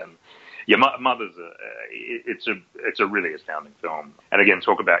dancing. And Mother's it's a really astounding film. And again,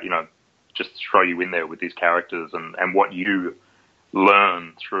 talk about just throw you in there with these characters and what you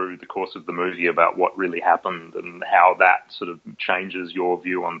learn through the course of the movie about what really happened and how that sort of changes your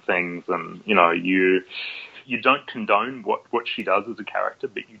view on things. And you don't condone what she does as a character,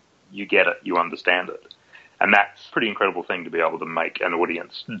 but you get it, you understand it. And that's a pretty incredible thing to be able to make an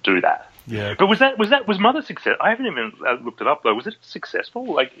audience do that. Yeah. But was Mother success? I haven't even looked it up though. Was it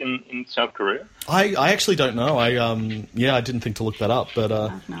successful, like in South Korea? I actually don't know. I didn't think to look that up, but I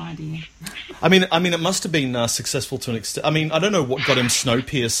have no idea. I mean, it must have been successful to an extent. I mean, I don't know what got him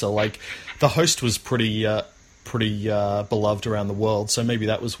Snowpiercer. Like, The Host was pretty beloved around the world, so maybe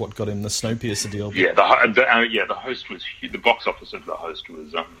that was what got him the Snowpiercer deal. But... Yeah, The Host was the box office of The Host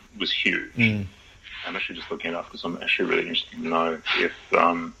was huge. Mm. I'm actually just looking it up because I'm actually really interested to know if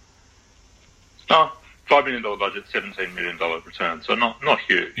 $5 million budget, $17 million return, so not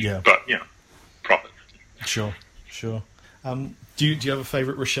huge, but profit. Sure. Do you have a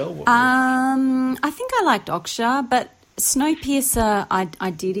favourite, Rochelle? I think I liked Okja, but Snowpiercer I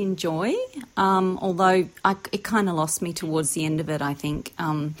did enjoy, although it kind of lost me towards the end of it, I think.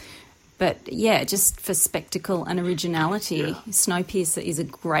 But yeah, just for spectacle and originality, Snowpiercer is a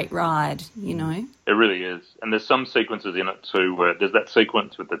great ride, It really is. And there's some sequences in it too where there's that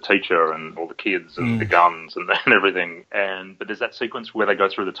sequence with the teacher and all the kids and the guns and everything. But there's that sequence where they go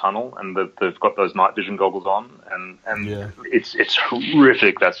through the tunnel and they've got those night vision goggles on, and it's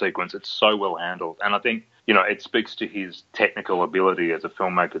horrific, that sequence. It's so well handled. And I think, it speaks to his technical ability as a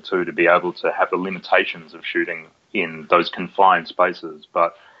filmmaker too, to be able to have the limitations of shooting in those confined spaces,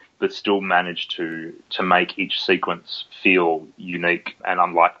 but still manage to make each sequence feel unique and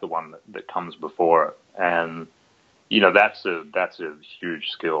unlike the one that comes before it. And that's a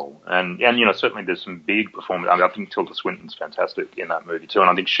huge skill. And certainly there's some big performance. I think Tilda Swinton's fantastic in that movie too, and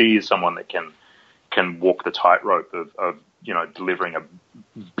I think she is someone that can can walk the tightrope of delivering a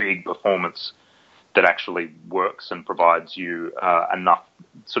big performance that actually works and provides you enough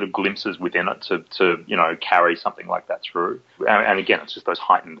sort of glimpses within it to carry something like that through. And again, it's just those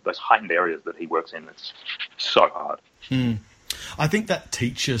heightened areas that he works in. It's so hard. I think that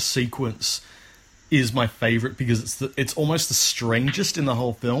teacher sequence is my favourite because it's almost the strangest in the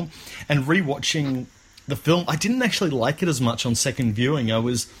whole film. And rewatching the film, I didn't actually like it as much on second viewing. It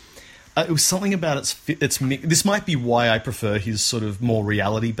was something about its this might be why I prefer his sort of more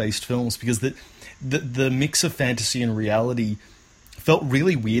reality-based films, because the mix of fantasy and reality felt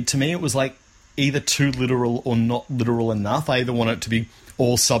really weird to me. It was like either too literal or not literal enough. I either want it to be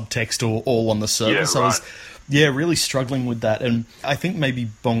all subtext or all on the surface. Yeah, right. I was really struggling with that. And I think maybe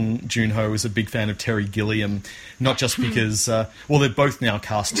Bong Joon-ho is a big fan of Terry Gilliam, not just because, they're both now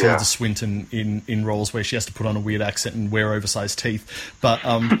cast Tilda Swinton in roles where she has to put on a weird accent and wear oversized teeth. But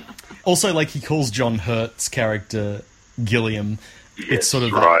also, like, he calls John Hurt's character Gilliam. Yes, it's sort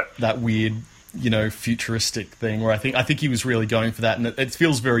of that weird, futuristic thing where I think he was really going for that. And it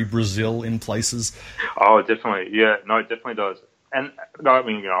feels very Brazil in places. Oh, definitely. Yeah, no, it definitely does. And I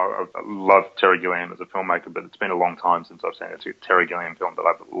mean, I love Terry Gilliam as a filmmaker, but it's been a long time since I've seen a Terry Gilliam film that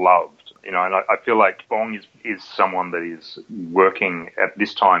I've loved. And I feel like Bong is someone that is working at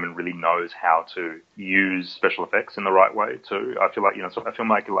this time and really knows how to use special effects in the right way too. I feel like a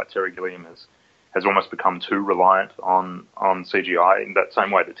filmmaker like Terry Gilliam has almost become too reliant on CGI in that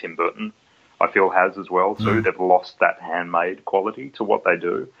same way that Tim Burton, I feel, has as well too. They've lost that handmade quality to what they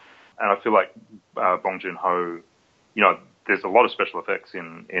do, and I feel like Bong Joon-ho, there's a lot of special effects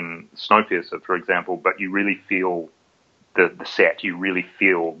in Snowpiercer, for example, but you really feel the set, you really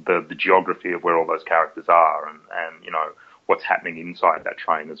feel the geography of where all those characters are and what's happening inside that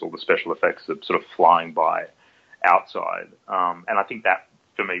train as all the special effects are sort of flying by outside. And I think that,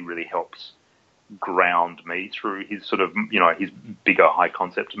 for me, really helps ground me through his sort of, his bigger high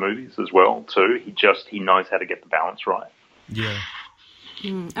concept movies as well, too. He knows how to get the balance right. Yeah.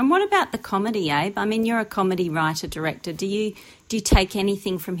 And what about the comedy, Abe? I mean, you're a comedy writer, director. Do you take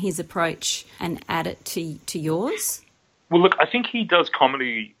anything from his approach and add it to yours? Well, look, I think he does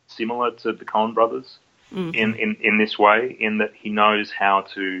comedy similar to the Coen brothers in this way, in that he knows how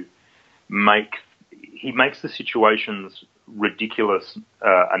to makes the situations ridiculous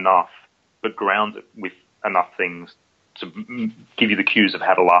enough, but grounds it with enough things to give you the cues of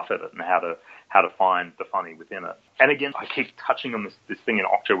how to laugh at it and how to find the funny within it. And again, I keep touching on this thing in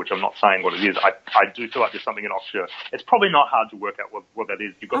Okja, which I'm not saying what it is. I do feel like there's something in Okja. It's probably not hard to work out what that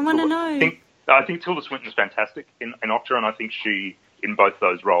is. I want to know. I think Tilda Swinton's fantastic in Okja, and I think she, in both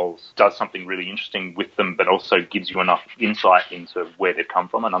those roles, does something really interesting with them, but also gives you enough insight into where they've come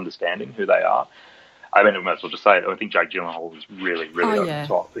from and understanding who they are. I mean, I might as well just say it. I think Jake Gyllenhaal is really, really over the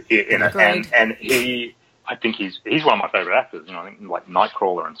top in it. And I think he's one of my favourite actors. I think like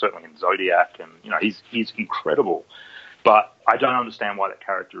Nightcrawler and certainly in Zodiac, and he's incredible. But I don't understand why that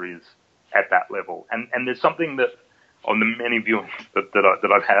character is at that level. And there's something that on the many viewings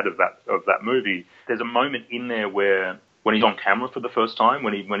that I've had of that movie, there's a moment in there where when he's on camera for the first time,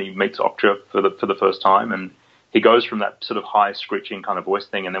 when he meets Okja for the first time, and he goes from that sort of high screeching kind of voice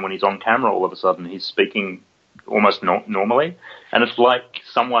thing, and then when he's on camera, all of a sudden he's speaking almost normally, and it's like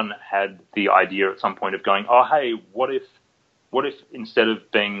someone had the idea at some point of going, oh hey, what if instead of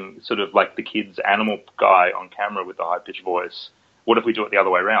being sort of like the kid's animal guy on camera with the high pitched voice, what if we do it the other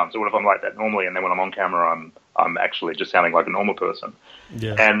way around? So what if I'm like that normally, and then when I'm on camera, I'm actually just sounding like a normal person?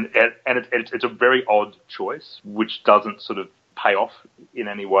 Yeah. And it's a very odd choice, which doesn't sort of pay off in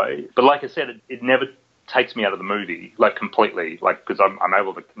any way. But like I said, it never takes me out of the movie, like completely, like, because I'm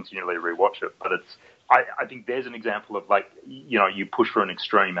able to continually rewatch it. But I think there's an example of, like, you push for an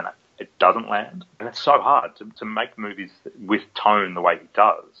extreme and it doesn't land. And it's so hard to make movies with tone the way he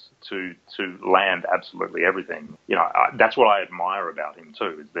does, to land absolutely everything. That's what I admire about him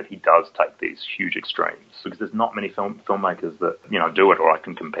too, is that he does take these huge extremes, because there's not many filmmakers that, do it or I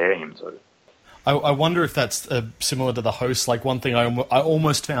can compare him to. I wonder if that's similar to The Host. Like, one thing I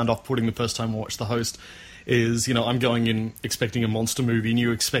almost found off-putting the first time I watched The Host is, I'm going in expecting a monster movie and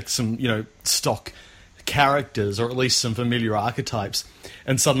you expect some, stock characters or at least some familiar archetypes,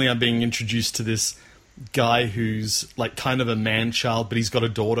 and suddenly I'm being introduced to this guy who's like kind of a man-child, but he's got a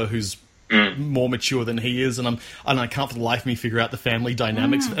daughter who's more mature than he is, and I can't for the life of me figure out the family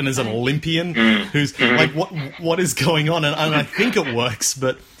dynamics. And there's an Olympian who's like, what is going on? And I think it works,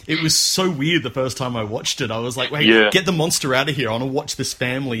 but it was so weird the first time I watched it. I was like, wait, get the monster out of here. I want to watch this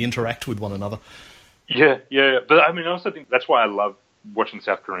family interact with one another. Yeah. But I mean, I also think that's why I love watching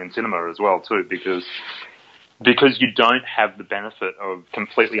South Korean cinema as well too, because you don't have the benefit of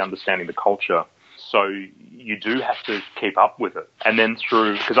completely understanding the culture. so you do have to keep up with it. And then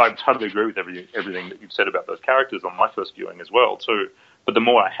because I totally agree with everything that you've said about those characters on my first viewing as well too. But the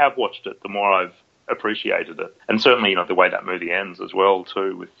more I have watched it, the more I've appreciated it. And certainly, the way that movie ends as well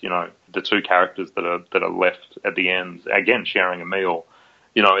too, with, the two characters that are left at the end, again, sharing a meal.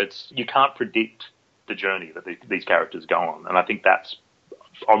 You can't predict the journey that these characters go on. And I think that's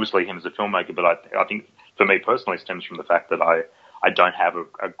obviously him as a filmmaker, but I think for me personally it stems from the fact that I don't have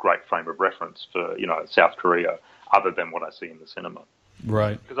a great frame of reference for, South Korea other than what I see in the cinema.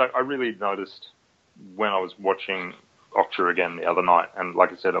 Right. Because I really noticed when I was watching Okja again the other night, and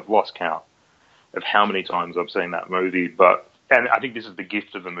like I said, I've lost count of how many times I've seen that movie, and I think this is the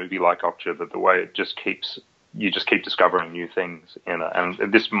gift of a movie like Okja, that the way it you just keep discovering new things in it.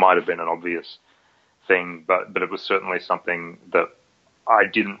 And this might have been an obvious thing, but it was certainly something that I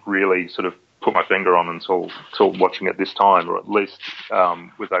didn't really sort of put my finger on until watching it this time, or at least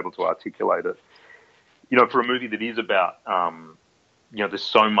was able to articulate it. For a movie that is about, there's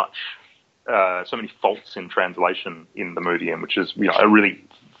so many faults in translation in the movie, and which is, a really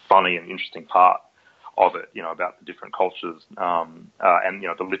funny and interesting part of it, about the different cultures, and,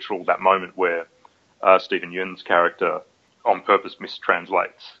 the literal, that moment where Stephen Yeun's character on purpose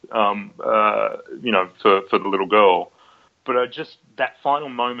mistranslates, for the little girl. But just that final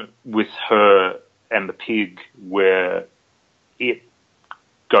moment with her and the pig, where it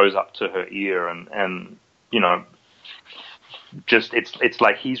goes up to her ear and just it's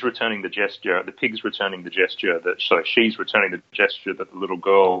like he's returning the gesture, the pig's returning the gesture she's returning the gesture that the little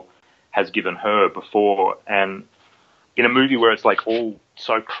girl has given her before. And in a movie where it's like all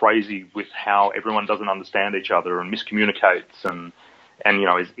so crazy with how everyone doesn't understand each other and miscommunicates and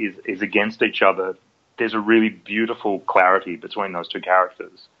is against each other, there's a really beautiful clarity between those two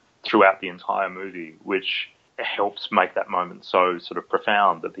characters throughout the entire movie, which helps make that moment so sort of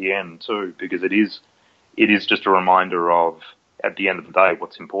profound at the end too, because it is just a reminder of, at the end of the day,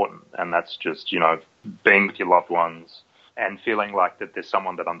 what's important, and that's just, being with your loved ones and feeling like that there's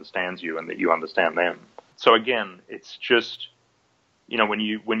someone that understands you and that you understand them. So again, it's just, when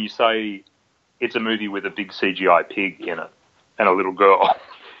you say it's a movie with a big CGI pig in it and a little girl,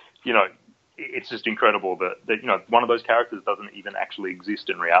 it's just incredible that one of those characters doesn't even actually exist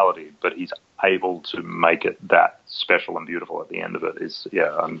in reality, but he's able to make it that special and beautiful at the end of it.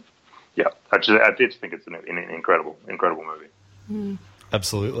 I just think it's an incredible movie. Mm.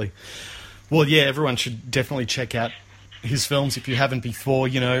 Absolutely. Well, yeah, everyone should definitely check out his films if you haven't before.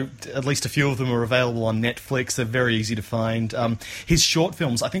 At least a few of them are available on Netflix. They're very easy to find. His short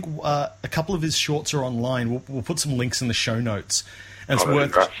films, I think a couple of his shorts are online. We'll put some links in the show notes. And it's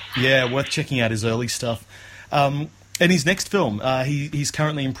worth checking out his early stuff. And his next film, he's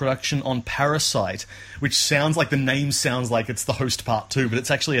currently in production on Parasite, which sounds like the name sounds like it's The Host Part 2, but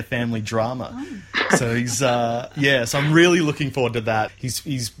it's actually a family drama. Oh. So he's, so I'm really looking forward to that.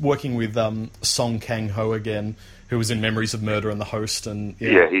 He's working with Song Kang-ho again, who was in Memories of Murder and The Host. And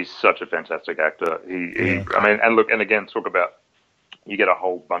yeah, he's such a fantastic actor. And again, talk about, you get a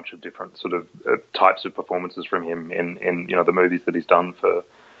whole bunch of different sort of types of performances from him in the movies that he's done for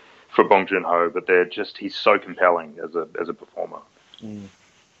Bong Joon-ho, but he's so compelling as a performer. Mm.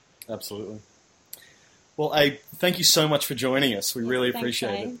 Absolutely. Well, Abe, thank you so much for joining us. We really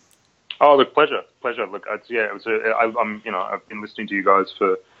appreciate it. Oh, look, pleasure. Look, I've been listening to you guys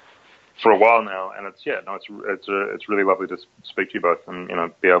for a while now, and it's really lovely to speak to you both and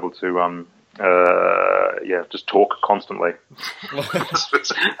be able to just talk constantly.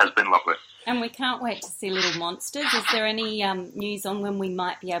 Has been lovely. And we can't wait to see Little Monsters. Is there any news on when we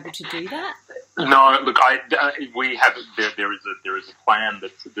might be able to do that? No, look, we have there is a plan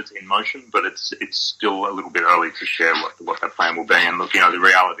that's in motion, but it's still a little bit early to share what that plan will be. And look, the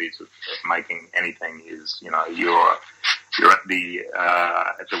realities of making anything is you're at the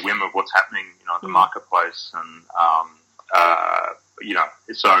whim of what's happening in the marketplace, and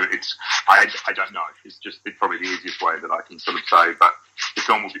so it's I don't know. It's probably the easiest way that I can sort of say, but the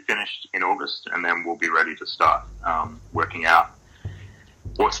film will be finished in August, and then we'll be ready to start working out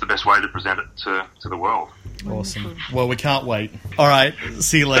what's the best way to present it to the world. Awesome. Well, we can't wait. All right.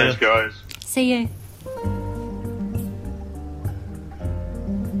 See you later. Thanks, guys. See you.